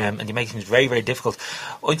do, and they make things very, very difficult.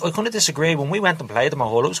 I kind of disagree. When we went and played them at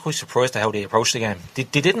Hull, I was quite surprised at how they approached the game. They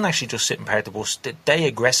didn't actually just sit and park the bus. They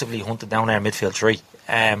aggressively hunted down our midfield three.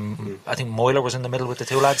 I think Moyler was in the middle with the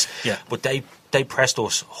 2 lads, but they pressed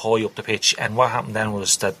us high up the pitch, and what happened then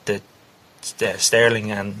was that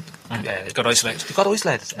Sterling and got isolated. They got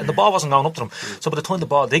isolated, and the ball wasn't going up to them. So by the time the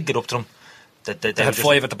ball did get up to them, they had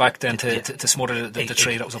 5 at the back then to smother the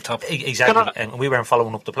 3 that was up top. Exactly, and we weren't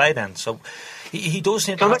following up the play then. So he does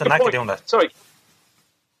seem to have the knack of doing that. Sorry.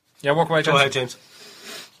 Yeah, walk away, James. Go ahead, James.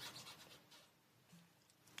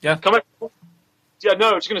 Yeah. Yeah, no,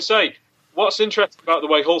 I was going to say, what's interesting about the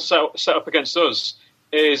way Hull set up against us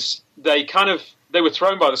is they were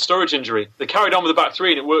thrown by the Sturridge injury. They carried on with the back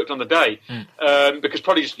 3 and it worked on the day, because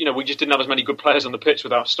probably we just didn't have as many good players on the pitch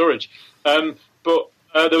without Sturridge. But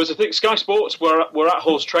there was a thing. Sky Sports were at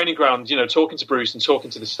Hull's training ground, talking to Bruce and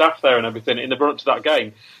talking to the staff there and everything in the run up to that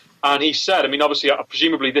game. And he said, I mean, obviously,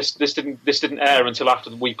 presumably this didn't air until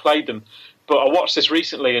after we played them. But I watched this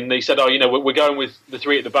recently, and he said, we're going with the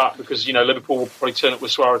 3 at the back because Liverpool will probably turn up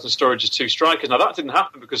with Suarez and Sturridge as 2 strikers. Now that didn't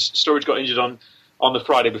happen because Sturridge got injured on the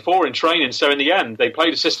Friday before in training. So in the end, they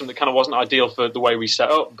played a system that kind of wasn't ideal for the way we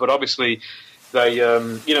set up. But obviously, they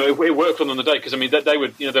it worked on them the day because I mean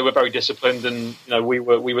they were very disciplined, and we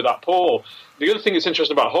were that poor. The other thing that's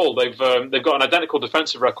interesting about Hull, they've got an identical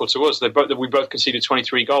defensive record to us. We both conceded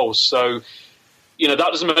 23 goals. So that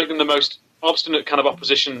doesn't make them the most obstinate kind of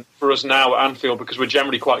opposition for us now at Anfield, because we're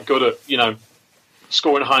generally quite good at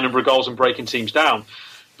scoring a high number of goals and breaking teams down.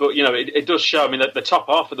 But it does show. I mean, they're top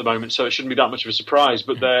half at the moment, so it shouldn't be that much of a surprise.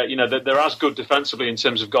 But they're as good defensively in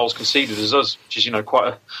terms of goals conceded as us, which is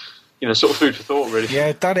quite a sort of food for thought, really.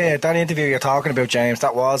 Yeah, that interview you're talking about, James,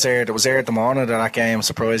 that was aired. It was aired the morning of that game,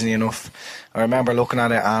 surprisingly enough. I remember looking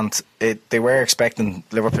at it, and they were expecting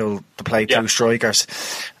Liverpool to play 2 strikers,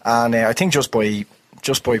 and I think just by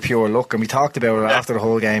just by pure luck, and we talked about it after the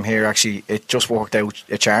whole game here. Actually, it just worked out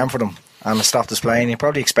a charm for them, and it stopped us playing. You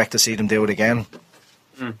probably expect to see them do it again.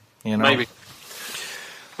 You know, maybe.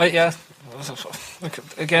 Yeah. Like,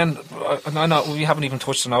 again, I know we haven't even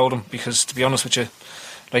touched on Oldham, because to be honest with you,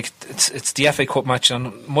 like, it's the FA Cup match,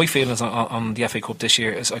 and my feelings on the FA Cup this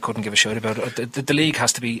year is I couldn't give a shit about it. The league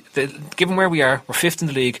has to be, given where we are, we're 5th in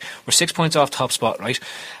the league, we're 6 points off top spot, right?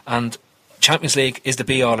 And Champions League is the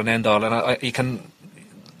be all and end all, and you can,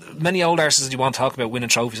 many old arses you want to talk about winning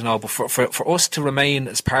trophies and all, but for us to remain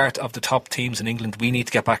as part of the top teams in England, we need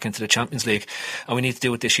to get back into the Champions League, and we need to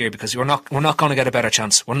do it this year, because we're not going to get a better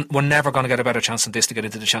chance. We're never going to get a better chance than this to get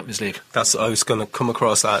into the Champions League. I was going to come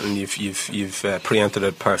across that, and you've preempted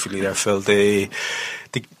it perfectly there, Phil.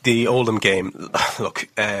 The Oldham game, look,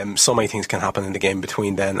 so many things can happen in the game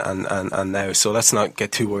between then and now, so let's not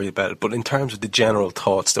get too worried about it. But in terms of the general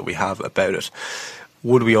thoughts that we have about it,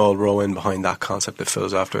 would we all row in behind that concept that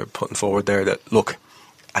Phil's after putting forward there, that, look,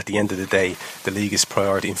 at the end of the day, the league is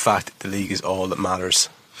priority. In fact, the league is all that matters.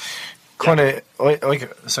 Sorry,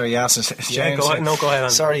 James. Yeah, go ahead. No, go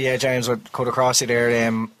ahead. Sorry, James, I cut across you there.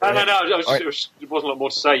 No. It wasn't a lot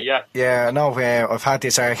more to say. Yeah, no. I've had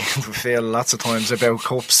this argument with Phil lots of times about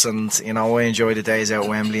cups, and you know, I enjoy the days out at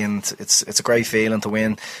Wembley, and it's a great feeling to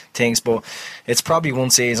win things. But it's probably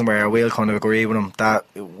one season where I will kind of agree with him that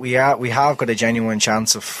we have got a genuine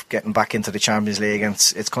chance of getting back into the Champions League, and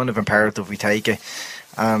it's kind of imperative we take it.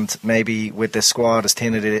 And maybe with the squad as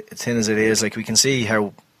thin as it is, like, we can see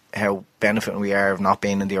how benefiting we are of not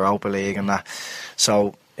being in the Europa League and that.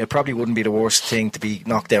 So it probably wouldn't be the worst thing to be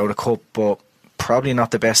knocked out of the cup, but probably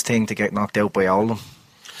not the best thing to get knocked out by Oldham.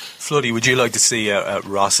 Floody, would you like to see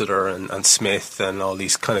Rossiter and Smith and all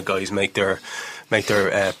these kind of guys make their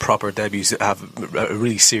proper debuts, have a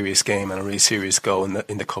really serious game and a really serious go in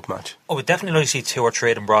the cup match? Oh, we definitely like to see 2 or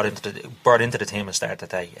 3 of them brought into the team and start the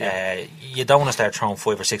day. Yeah. You don't want to start throwing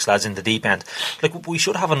 5 or 6 lads in the deep end. Like, we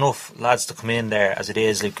should have enough lads to come in there as it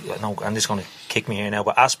is. Like, no, I'm just going to kick me here now,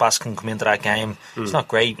 but Aspas can come into that game. It's not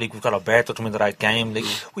great. Like, we've got Alberto come into that game. Like,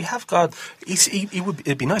 we have got.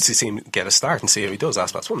 It'd be nice to see him get a start and see how he does.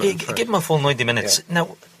 Aspas, wouldn't it? Give him a full 90 minutes. Yeah.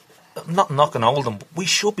 Now, I'm not knocking Oldham, but we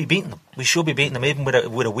should be beating them. We should be beating them, even with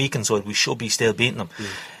a weakened side. We should be still beating them,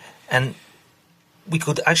 and we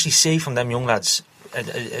could actually see from them young lads,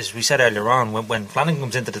 as we said earlier on, when Flanagan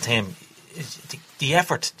comes into the team, the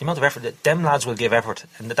effort, the amount of effort that them lads will give effort,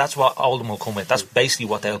 and that's what Oldham will come with. That's basically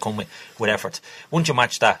what they'll come with effort. Once you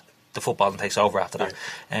match that, the football takes over after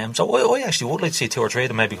that. So I actually would like to see 2 or 3 of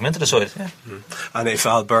them maybe come into the side. Yeah. And if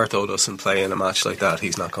Alberto doesn't play in a match like that,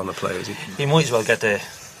 he's not going to play, is he? He might as well get the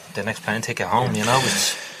next plane ticket home, you know.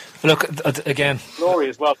 Look, again, Laurie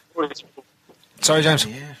as well. Sorry, James.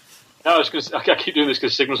 No, I keep doing this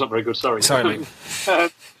because the signal's not very good. Sorry, Lee.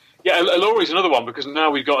 Laurie's another one, because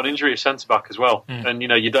now we've got an injury at centre back as well, and you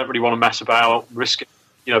know, you don't really want to mess about, risk,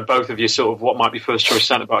 you know, both of you sort of what might be first choice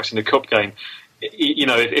centre backs in the cup game. You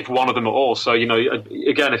know, if one of them at all. So, you know,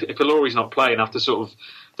 again, if Laurie's not playing after sort of,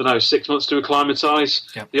 I don't know, 6 months to acclimatise,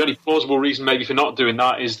 the only plausible reason maybe for not doing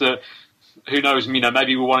that is that, who knows, you know,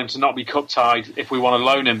 maybe we want him to not be cup tied if we want to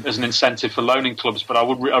loan him as an incentive for loaning clubs. But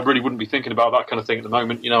I really wouldn't be thinking about that kind of thing at the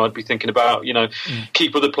moment. You know, I'd be thinking about, you know,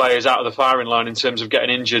 keep other players out of the firing line in terms of getting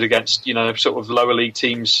injured against, you know, sort of lower league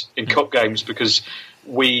teams in cup games, because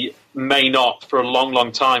we may not, for a long,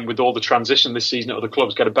 long time, with all the transition this season at other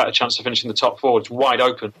clubs, get a better chance of finishing the top 4. It's wide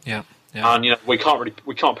open. Yeah. And you know, we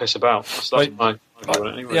can't piss about. That's my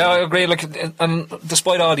anyway. Yeah, I agree. Like, and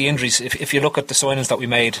despite all the injuries, if you look at the signings that we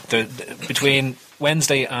made between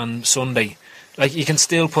Wednesday and Sunday, like, you can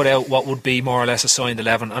still put out what would be more or less a signed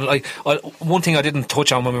 11. And like, one thing I didn't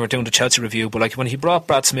touch on when we were doing the Chelsea review, but like, when he brought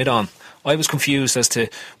Brad Smith on, I was confused as to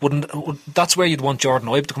that's where you'd want Jordan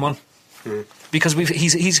Ibe to come on. Because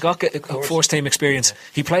he's got first team experience.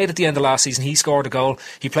 He played at the end of last season. He scored a goal.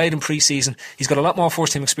 He played in pre-season. He's got a lot more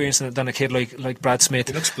first team experience than a kid like Brad Smith.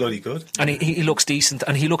 He looks bloody good, and he looks decent,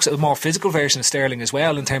 and he looks a more physical version of Sterling as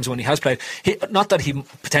well in terms of when he has played. Not that he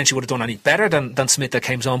potentially would have done any better than Smith that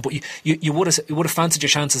came on, but you would have fancied your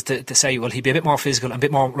chances to say, well, he'd be a bit more physical and a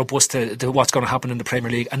bit more robust to what's going to happen in the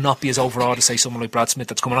Premier League, and not be as overawed as, say, someone like Brad Smith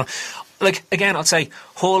that's coming on. Like, again, I'd say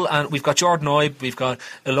Hull, and we've got Jordan Ibe, we've got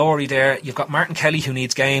Ilori there, you've got Martin Kelly, who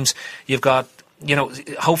needs games, you've got, you know,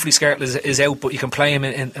 hopefully Skertl is out, but you can play him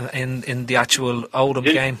in the actual Oldham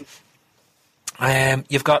game.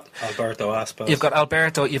 You've got Alberto Aspas. You've got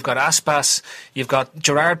Alberto. You've got Aspas. You've got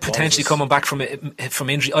Gerrard potentially coming back from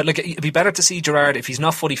injury. Like, it'd be better to see Gerrard, if he's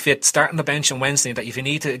not fully fit, starting the bench on Wednesday. That if you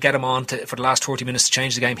need to get him on for the last 30 minutes to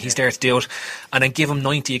change the game, he's there to do it, and then give him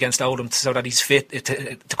 90 against Oldham so that he's fit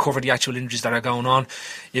to cover the actual injuries that are going on.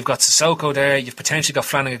 You've got Sissoko there. You've potentially got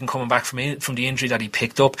Flanagan coming back from the injury that he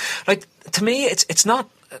picked up. Like, to me, it's not.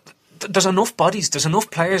 There's enough bodies, there's enough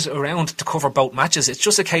players around to cover both matches. It's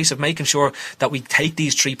just a case of making sure that we take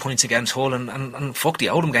these 3 points against Hull and fuck the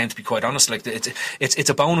Oldham game, to be quite honest. Like, it's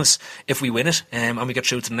a bonus if we win it and we get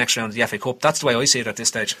through to the next round of the FA Cup. That's the way I see it at this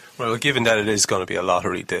stage. Well, given that it is going to be a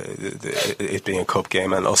lottery, it being a cup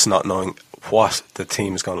game, and us not knowing what the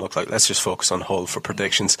team is going to look like, let's just focus on Hull for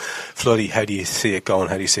predictions. Floody, how do you see it going?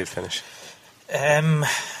 How do you see it finish?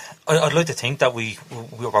 I'd like to think that we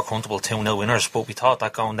were comfortable 2-0 winners, but we thought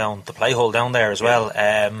that going down the play hole down there as well.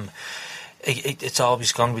 It's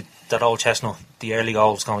always going to be that old chestnut. The early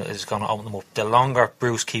goal is going to open them up. The longer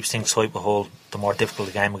Bruce keeps things tight with Hull, the more difficult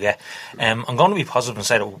the game will get. I'm going to be positive and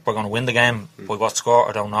say that we're going to win the game. By what score,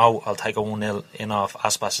 I don't know. I'll take a 1-0 in off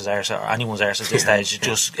Aspas' arse or anyone's arse at this stage,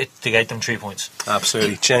 just to get them 3 points.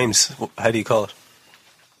 Absolutely. James, how do you call it?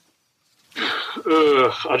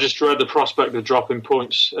 I just dread the prospect of dropping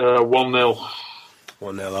points. 1-0.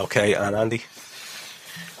 1-0, okay. And Andy?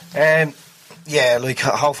 Yeah, like,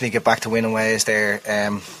 hopefully get back to winning ways there.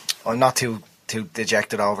 I'm not too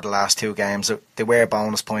dejected over the last 2 games. They were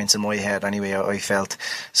bonus points in my head anyway, I felt.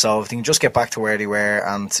 So if they can just get back to where they were,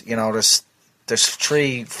 and you know, there's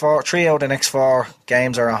 3 out of the next 4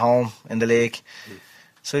 games are at home in the league.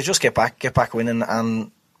 So just get back winning.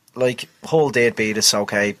 And like, Hull did beat us,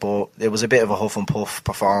 okay, but it was a bit of a huff and puff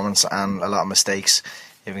performance and a lot of mistakes.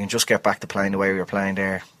 If we can just get back to playing the way we were playing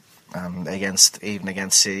there, against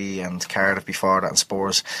City and Cardiff before that and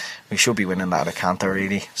Spurs, we should be winning that at Cantor,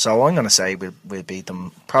 really. So I'm going to say we'll beat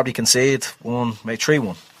them. Probably concede 1, maybe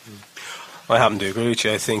 3-1. I happen to agree with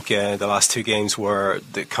you. I think the last 2 games were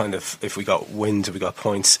the kind of, if we got wins, if we got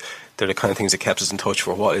points, they're the kind of things that kept us in touch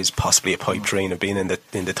for what is possibly a pipe dream of being in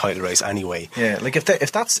the title race anyway. Yeah, like if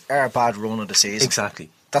that's our bad run of the season, exactly.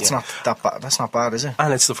 That's not that bad. That's not bad, is it?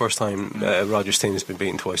 And it's the first time Rodgers' team has been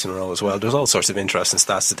beaten twice in a row as well. There's all sorts of interesting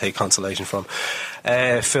stats to take consolation from.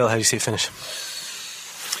 Phil, how do you see it finish?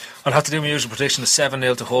 I'll have to do my usual prediction of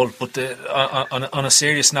 7-0 to Hull, but on a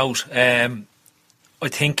serious note, I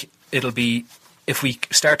think it'll be, if we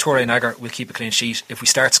start Torre Nagger, we'll keep a clean sheet. If we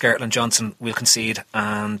start Skertl and Johnson, we'll concede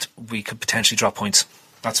and we could potentially drop points.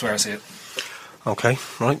 That's where I see it. Okay,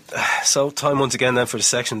 right. So time once again then for the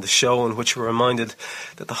section of the show in which we're reminded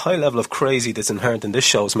that the high level of crazy that's inherent in this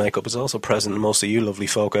show's makeup is also present in most of you lovely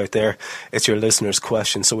folk out there. It's your listeners'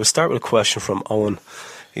 question. So we'll start with a question from Owen.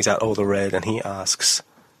 He's at Old Red and he asks,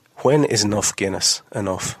 when is enough Guinness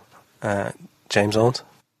enough? James Owens?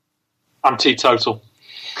 I'm teetotal.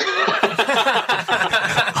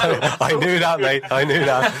 I knew that, mate. I knew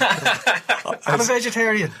that. I'm a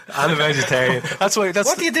vegetarian. I'm a vegetarian. That's why.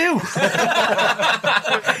 What do you do?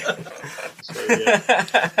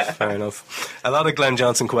 Fair enough. A lot of Glenn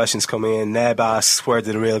Johnson questions coming in. Neb asks, where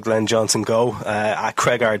did the real Glenn Johnson go? At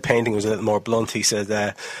Craigard Painting was a little more blunt. He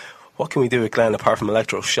said, what can we do with Glenn apart from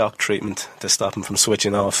electroshock treatment to stop him from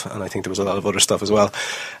switching off? And I think there was a lot of other stuff as well.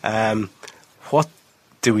 What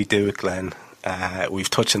do we do with Glenn? We've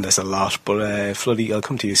touched on this a lot, but Floody, I'll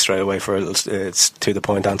come to you straight away for it's to the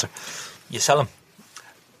point answer. You sell him.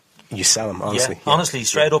 You sell him, honestly. Yeah, honestly,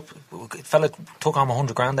 straight up. Fella took on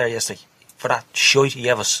 $100,000 there yesterday for that shite he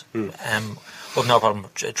gave us. But no problem.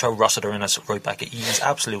 Throw Rossiter in as right back. He's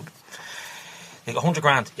absolute. Like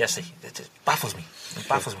 $100,000 yesterday. It baffles me. It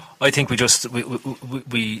baffles me. I think we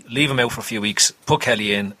leave him out for a few weeks, put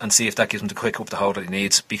Kelly in, and see if that gives him the quick up the hole that he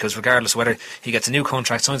needs. Because regardless whether he gets a new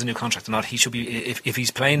contract, signs a new contract or not, he should be. If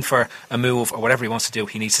he's playing for a move or whatever he wants to do,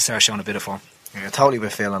 he needs to start showing a bit of form. Yeah, totally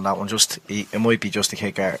with Phil on that one. It might be just a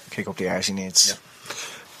kick up the arse he needs. Yeah.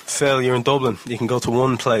 Phil, you're in Dublin. You can go to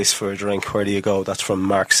one place for a drink. Where do you go? That's from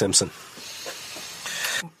Mark Simpson.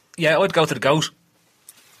 Yeah, I'd go to the Goat.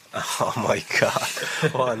 Oh my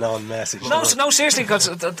God! What a non-message. No, seriously, because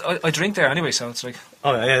I drink there anyway, so it's like,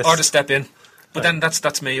 or to step in. But then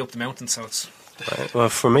that's me up the mountain, so it's. Right. Well,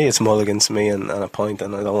 for me, it's mulligans, me and a pint,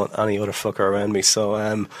 and I don't want any other fucker around me. So,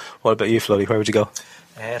 what about you, Floody? Where would you go?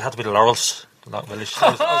 It had to be the Laurels, Lock Village.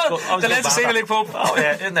 The Leinster Senior League pub. Oh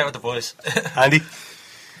yeah, in there with the boys. Andy?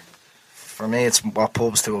 For me, it's what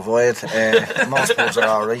pubs to avoid. Most pubs are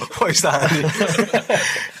alright. Why's that,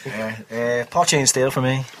 Andy? Poaching Steel for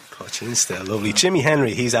me. Poaching Steel, lovely. Jimmy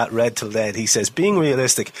Henry, he's at Red Till Dead. He says, being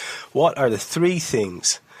realistic, what are the 3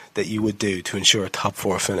 things that you would do to ensure a top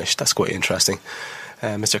 4 finish? That's quite interesting.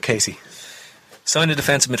 Mr. Casey. Sign a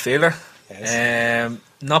defensive midfielder. Yes.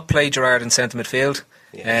 Not play Gerrard in centre midfield.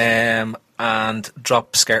 Yes. And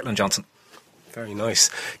drop Skertland Johnson. Very nice.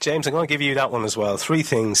 James, I'm going to give you that one as well. 3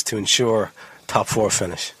 things to ensure top 4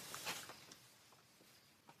 finish.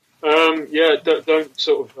 Don't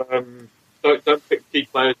sort of don't pick key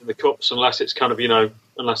players in the cups unless it's kind of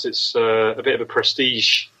unless it's a bit of a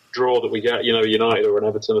prestige draw that we get, United or an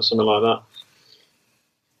Everton or something like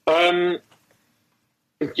that.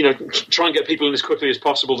 Try and get people in as quickly as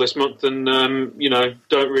possible this month, and don't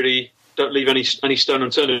leave any stone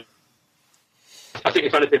unturned. I think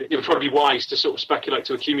if anything, it would probably be wise to sort of speculate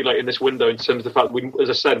to accumulate in this window in terms of the fact that as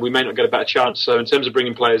I said, we may not get a better chance. So in terms of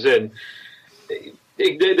bringing players in,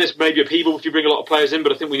 there's maybe upheaval if you bring a lot of players in,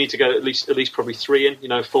 but I think we need to get at least probably 3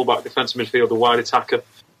 in. Fullback, defensive midfielder, wide attacker.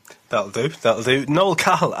 That'll do. Noel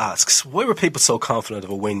Cahill asks, why were people so confident of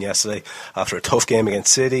a win yesterday after a tough game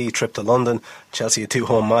against City, trip to London? Chelsea had 2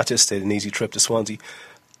 home matches, they had an easy trip to Swansea.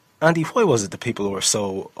 Andy, why was it that people were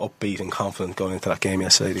so upbeat and confident going into that game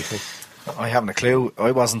yesterday, do you think? I haven't a clue.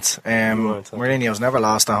 I wasn't. Mourinho's never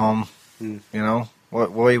lost at home.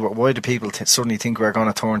 Why do people suddenly think we're going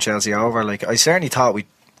to turn Chelsea over? Like, I certainly thought we'd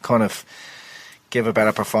kind of give a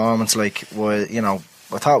better performance. Like, I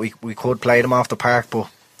thought we could play them off the park, but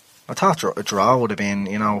I thought a draw would have been,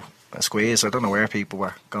 a squeeze. I don't know where people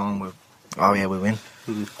were going with, we win.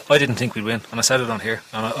 I didn't think we'd win, and I said it on here,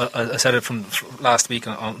 and I said it from last week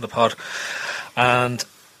on the pod, and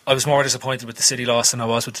I was more disappointed with the City loss than I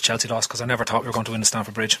was with the Chelsea loss, because I never thought we were going to win the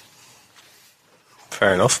Stamford Bridge.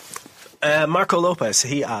 Fair enough. Marco Lopez,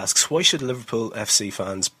 he asks, why should Liverpool FC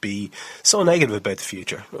fans be so negative about the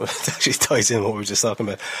future? It actually ties in what we were just talking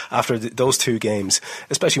about. After those 2 games,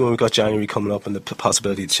 especially when we've got January coming up and the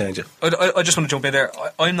possibility to change it. I just want to jump in there.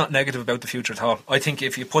 I'm not negative about the future at all. I think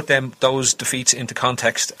if you put those defeats into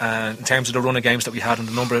context, in terms of the run of games that we had and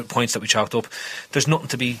the number of points that we chalked up, there's nothing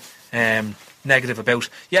to be negative about.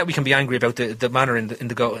 Yeah, we can be angry about the manner in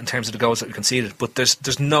terms of the goals that we conceded, but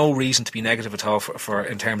there's no reason to be negative at all for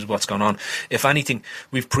in terms of what's going on. If anything,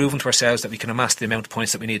 we've proven to ourselves that we can amass the amount of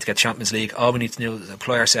points that we need to get Champions League. All we need to do is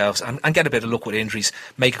apply ourselves and get a bit of luck with injuries,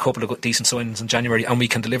 make a couple of decent signings in January, and we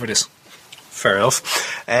can deliver this. Fair enough.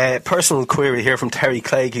 Personal query here from Terry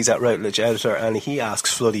Clegg. He's at Routledge Editor, and he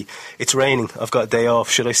asks Floody, it's raining, I've got a day off,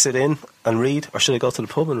 should I sit in and read, or should I go to the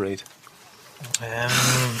pub and read?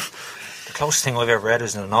 The closest thing I've ever read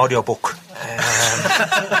is in an audio book.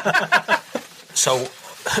 So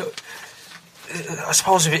I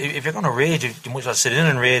suppose if you're going to read, you might as well sit in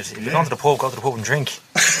and read. If you're going to the pub, go to the pub and drink.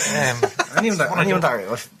 Anyone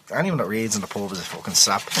that reads in the pub is a fucking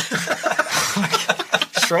sap.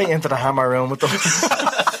 Straight into the hammer room with them.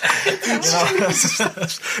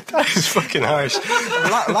 That is fucking harsh.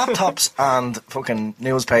 Laptops and fucking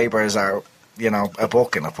newspapers are, a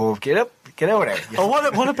book in a pub. Get over there. Oh,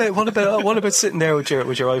 what about sitting there with your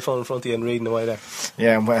iPhone in front of you and reading away there?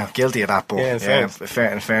 Yeah, well, guilty of that, but in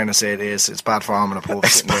fairness, it's bad form in a pub.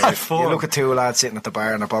 It's bad form. You look at 2 lads sitting at the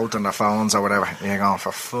bar and they're both on their phones or whatever, and you're going,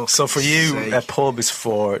 for fuck's So for you, sake. a pub is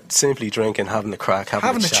for simply drinking, having the crack,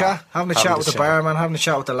 having a chat with the barman, having a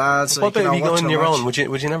chat with the lads. What about if you go on your own? Would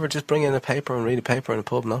you never just bring in a paper and read a paper in a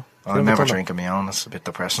pub? No, I never drink on my own. It's a bit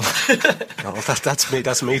depressing. No,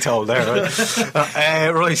 that's me told there, right?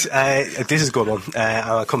 This is a good one. And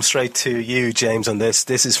I'll come straight to you, James, on this.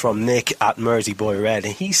 This is from Nick at Mersey Boy Red,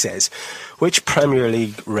 and he says, which Premier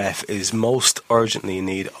League ref is most urgently in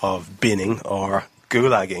need of binning or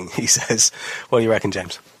gulagging? He says, what do you reckon,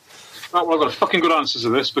 James? Right, well, I've got a fucking good answer to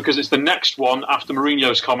this, because it's the next one after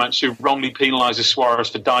Mourinho's comments who wrongly penalises Suarez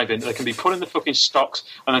for diving. They can be put in the fucking stocks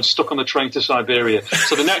and then stuck on the train to Siberia.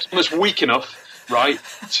 So the next one is weak enough, right,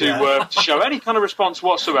 to show any kind of response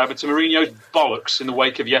whatsoever to Mourinho's bollocks in the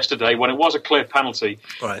wake of yesterday when it was a clear penalty.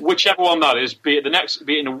 Right. Whichever one that is, be it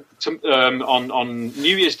on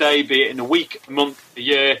New Year's Day, be it in a week, a month, a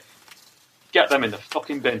year, get them in the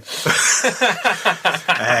fucking bin.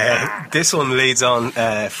 This one leads on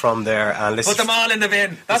from there. And put them all in the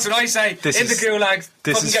bin. That's what I say. In the gulags.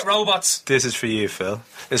 Fucking get robots. This is for you, Phil.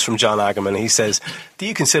 This is from John Ackerman. He says, do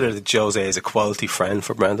you consider that Jose is a quality friend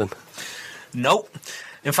for Brendan? No.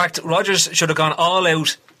 In fact, Rodgers should have gone all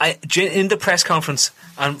out in the press conference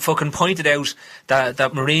and fucking pointed out that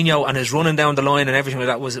Mourinho and his running down the line and everything like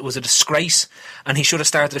that was a disgrace, and he should have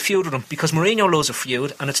started a feud with him, because Mourinho loves a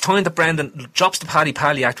feud, and it's time that Brendan drops the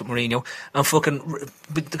pally act with Mourinho and fucking,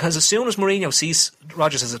 because as soon as Mourinho sees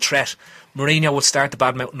Rodgers as a threat, Mourinho would start the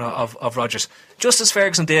bad mouthing of Rodgers. just as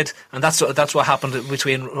Ferguson did, and that's what happened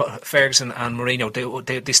between Ferguson and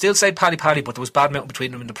Mourinho. They still said Paddy, but there was bad mouth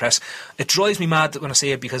between them in the press. It drives me mad when I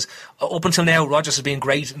see it, because up until now Rodgers has been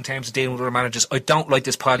great in terms of dealing with other managers. I don't like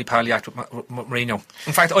this Paddy act with Mourinho.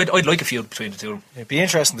 In fact, I'd like a feud between the two of them. It'd be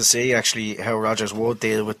interesting to see actually how Rodgers would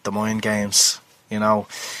deal with the mind games. You know,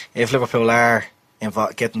 if Liverpool are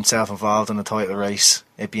get themselves involved in the title race,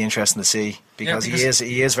 it'd be interesting to see, because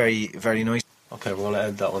he is very, very nice. Okay, we're going to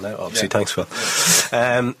edit that one out, obviously. Thanks, Phil.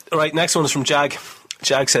 Right, next one is from Jag.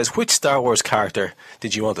 Jag says, which Star Wars character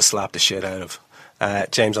did you want to slap the shit out of?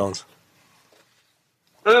 James Owens.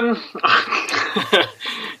 You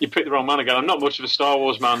picked the wrong man again. I'm not much of a Star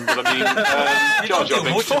Wars man, but I mean, Jar Jar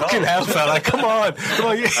Binks. Fucking hell, fella, come on.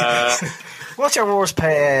 What's your worst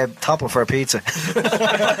topper for a pizza?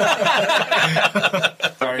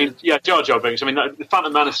 Jar Jar Binks. I mean, The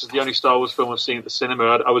Phantom Menace is the only Star Wars film I've seen at the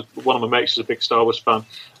cinema. One of my mates was a big Star Wars fan.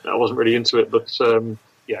 I wasn't really into it, but he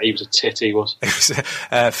was a tit. He was.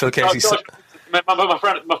 Phil Casey. My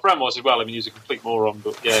friend was as well. I mean, he was a complete moron,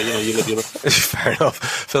 but you live your life. Fair enough.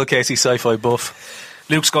 Phil Casey, sci-fi buff.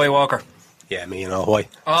 Luke Skywalker. Yeah, me and all. Why?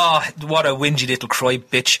 Oh, what a whingy little cry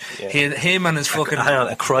bitch. Yeah. Him and his fucking... Hang on,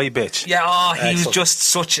 a cry bitch? Yeah, he was just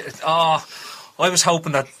such... I was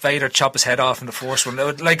hoping that Vader chop his head off in the first one.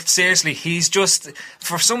 Like, seriously, he's just...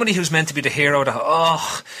 For somebody who's meant to be the hero,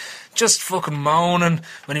 just fucking moaning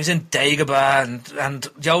when he was in Dagobah and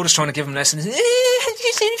Yoda's trying to give him lessons.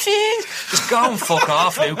 Just go and fuck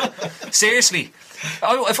off, Luke. Seriously.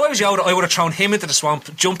 If I was Yoda, I would have thrown him into the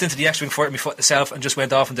swamp, jumped into the X-Wing for it myself, and just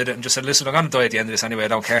went off and did it, and just said, listen, I'm going to die at the end of this anyway, I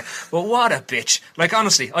don't care. But what a bitch. Like,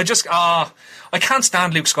 honestly, I can't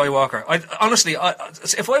stand Luke Skywalker.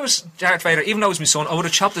 If I was Darth Vader, even though it was my son, I would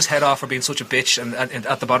have chopped his head off for being such a bitch and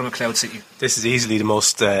at the bottom of Cloud City. This is easily the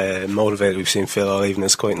most motivated we've seen Phil all evening.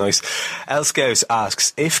 It's quite nice. Elscouse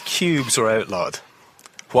asks, if cubes were outlawed,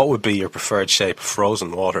 what would be your preferred shape of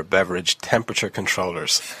frozen water beverage temperature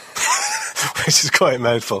controllers? Which is quite a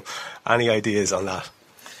mouthful. Any ideas on that?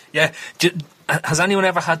 Yeah. Has anyone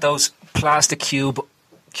ever had those plastic cube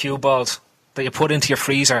balls that you put into your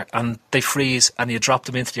freezer and they freeze and you drop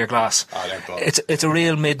them into your glass? It's a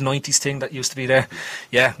real mid-90s thing that used to be there.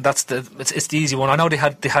 Yeah, it's the easy one. I know they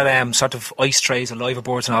had sort of ice trays and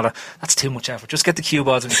liverboards and all that. That's too much effort. Just get the cue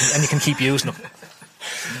balls and you can keep using them.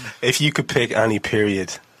 If you could pick any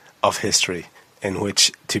period of history in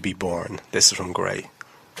which to be born, this is from Gray,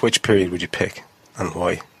 which period would you pick and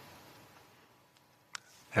why?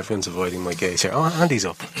 Everyone's avoiding my gaze here. Oh, Andy's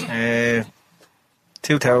up.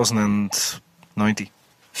 2090.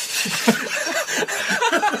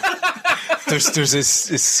 There's this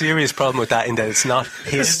serious problem with that in that it's not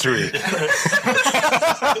history.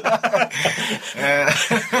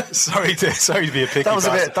 Sorry to be a picky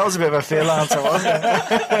bastard. That was a bit of a fail answer, wasn't it?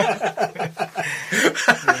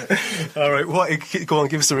 All right, go on.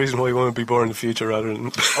 Give us the reason why you want to be born in the future rather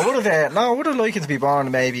than. I would have liked to be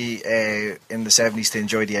born maybe in the 70s to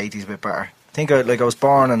enjoy the 80s a bit better. I think I was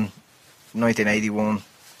born in 1981.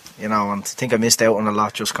 And I think I missed out on a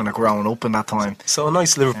lot just kind of growing up in that time. So a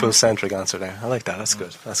nice Liverpool-centric answer there. I like that. That's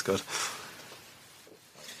good. That's good.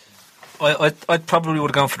 I probably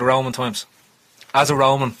would have gone for the Roman times. As a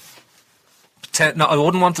Roman. No, I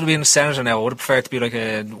wouldn't want to be in a senator now. I would have preferred to be like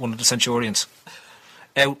one of the centurions.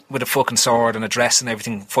 Out with a fucking sword and a dress and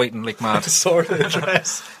everything, fighting like mad. A sword and a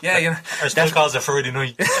dress? Yeah. Or still calls it Friday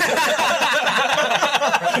night.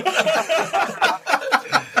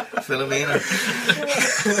 Philomena.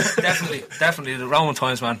 Definitely the Roman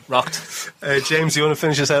times, man, rocked. James, you want to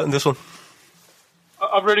finish us out in this one?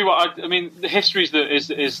 I really want. I mean, the history is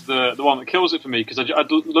the one that kills it for me, because I'd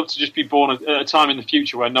love to just be born at a time in the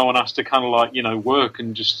future where no one has to kind of like work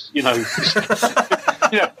and just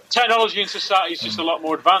technology in society is just a lot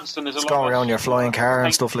more advanced, and there's a lot going around your flying car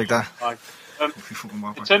and stuff like that. In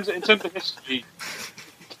terms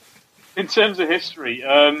of history.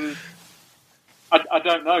 I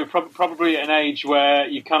don't know. Probably at an age where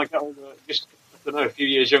you kind of get older, a few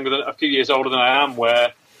years older than I am,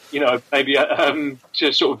 where maybe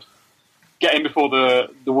to sort of get in before the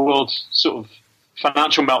world's sort of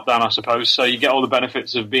financial meltdown, I suppose. So you get all the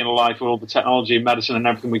benefits of being alive with all the technology and medicine and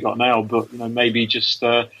everything we got now, but maybe just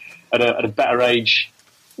at a better age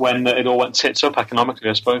when it all went tits up economically,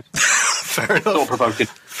 I suppose. Fair enough. Thought-provoking.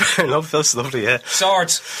 Fair enough. That's lovely. Yeah.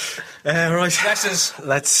 Swords. Right. Dresses.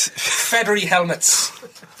 Let's. Feathery helmets.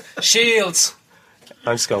 Shields.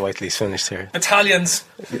 I'm just going to wait till he's finished here. Battalions.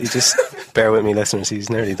 You just bear with me, listeners. He's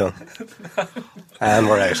nearly done. And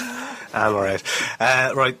we're out.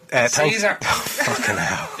 Right. Caesar. Oh, fucking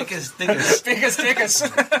hell. Biggest.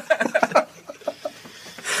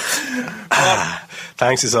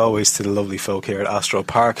 Thanks as always to the lovely folk here at Astro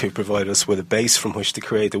Park who provide us with a base from which to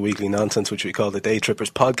create the weekly nonsense which we call the Day Trippers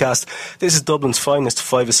podcast. This is Dublin's finest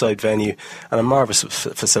five-a-side venue and a marvellous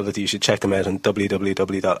facility. You should check them out on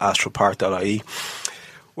www.astropark.ie.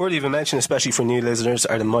 Worthy of a mention, especially for new listeners,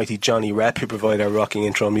 are the mighty Johnny Rep, who provide our rocking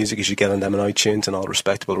intro music. You should get on them on iTunes and all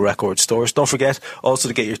respectable record stores. Don't forget also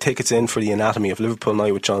to get your tickets in for the Anatomy of Liverpool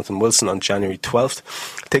night with Jonathan Wilson on January 12th.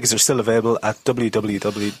 Tickets are still available at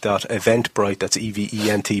www.eventbrite, that's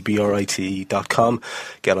eventbrite.com.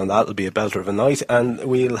 Get on that, it'll be a belter of a night, and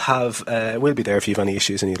we'll be there if you have any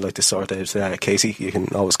issues and you'd like to sort out Casey. You can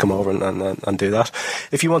always come over and do that.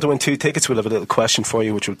 If you want to win 2 tickets, we'll have a little question for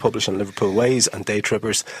you which we'll publish on Liverpool Ways and Day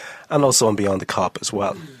Trippers, and also on Beyond the Cop as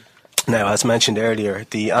well. Now, as mentioned earlier,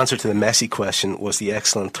 the answer to the Messi question was the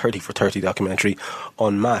excellent 30 for 30 documentary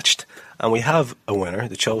Unmatched, and we have a winner,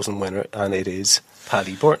 the chosen winner, and it is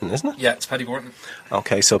Paddy Burton, isn't it? Yeah, it's Paddy Burton.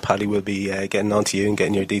 Okay, so Paddy will be getting on to you and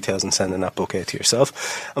getting your details and sending that book out to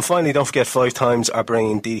yourself. And finally, don't forget 5 Times are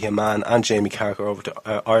bringing Didi Hamann and Jamie Carragher over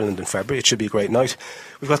to Ireland in February. It should be a great night.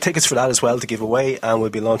 We've got tickets for that as well to give away, and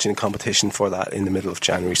we'll be launching a competition for that in the middle of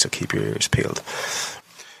January, so keep your ears peeled.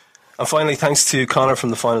 And finally, thanks to Connor from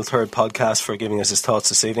the Final Third podcast for giving us his thoughts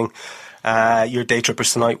this evening. Your Day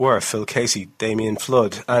Trippers tonight were Phil Casey, Damien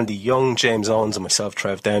Flood, Andy Young, James Owens and myself,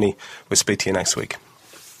 Trev Downey. We'll speak to you next week.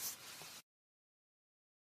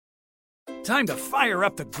 Time to fire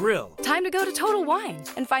up the grill. Time to go to Total Wine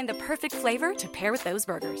and find the perfect flavor to pair with those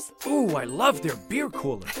burgers. Ooh, I love their beer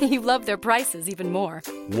cooler. You love their prices even more.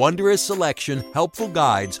 Wondrous selection, helpful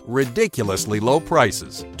guides, ridiculously low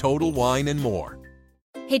prices. Total Wine and more.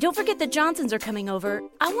 Hey, don't forget the Johnsons are coming over.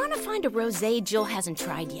 I want to find a rosé Jill hasn't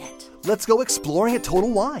tried yet. Let's go exploring at Total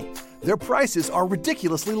Wine. Their prices are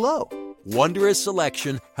ridiculously low. Wondrous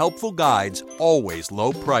selection, helpful guides, always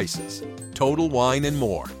low prices. Total Wine and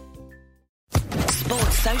more.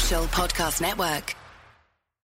 Sports Social Podcast Network.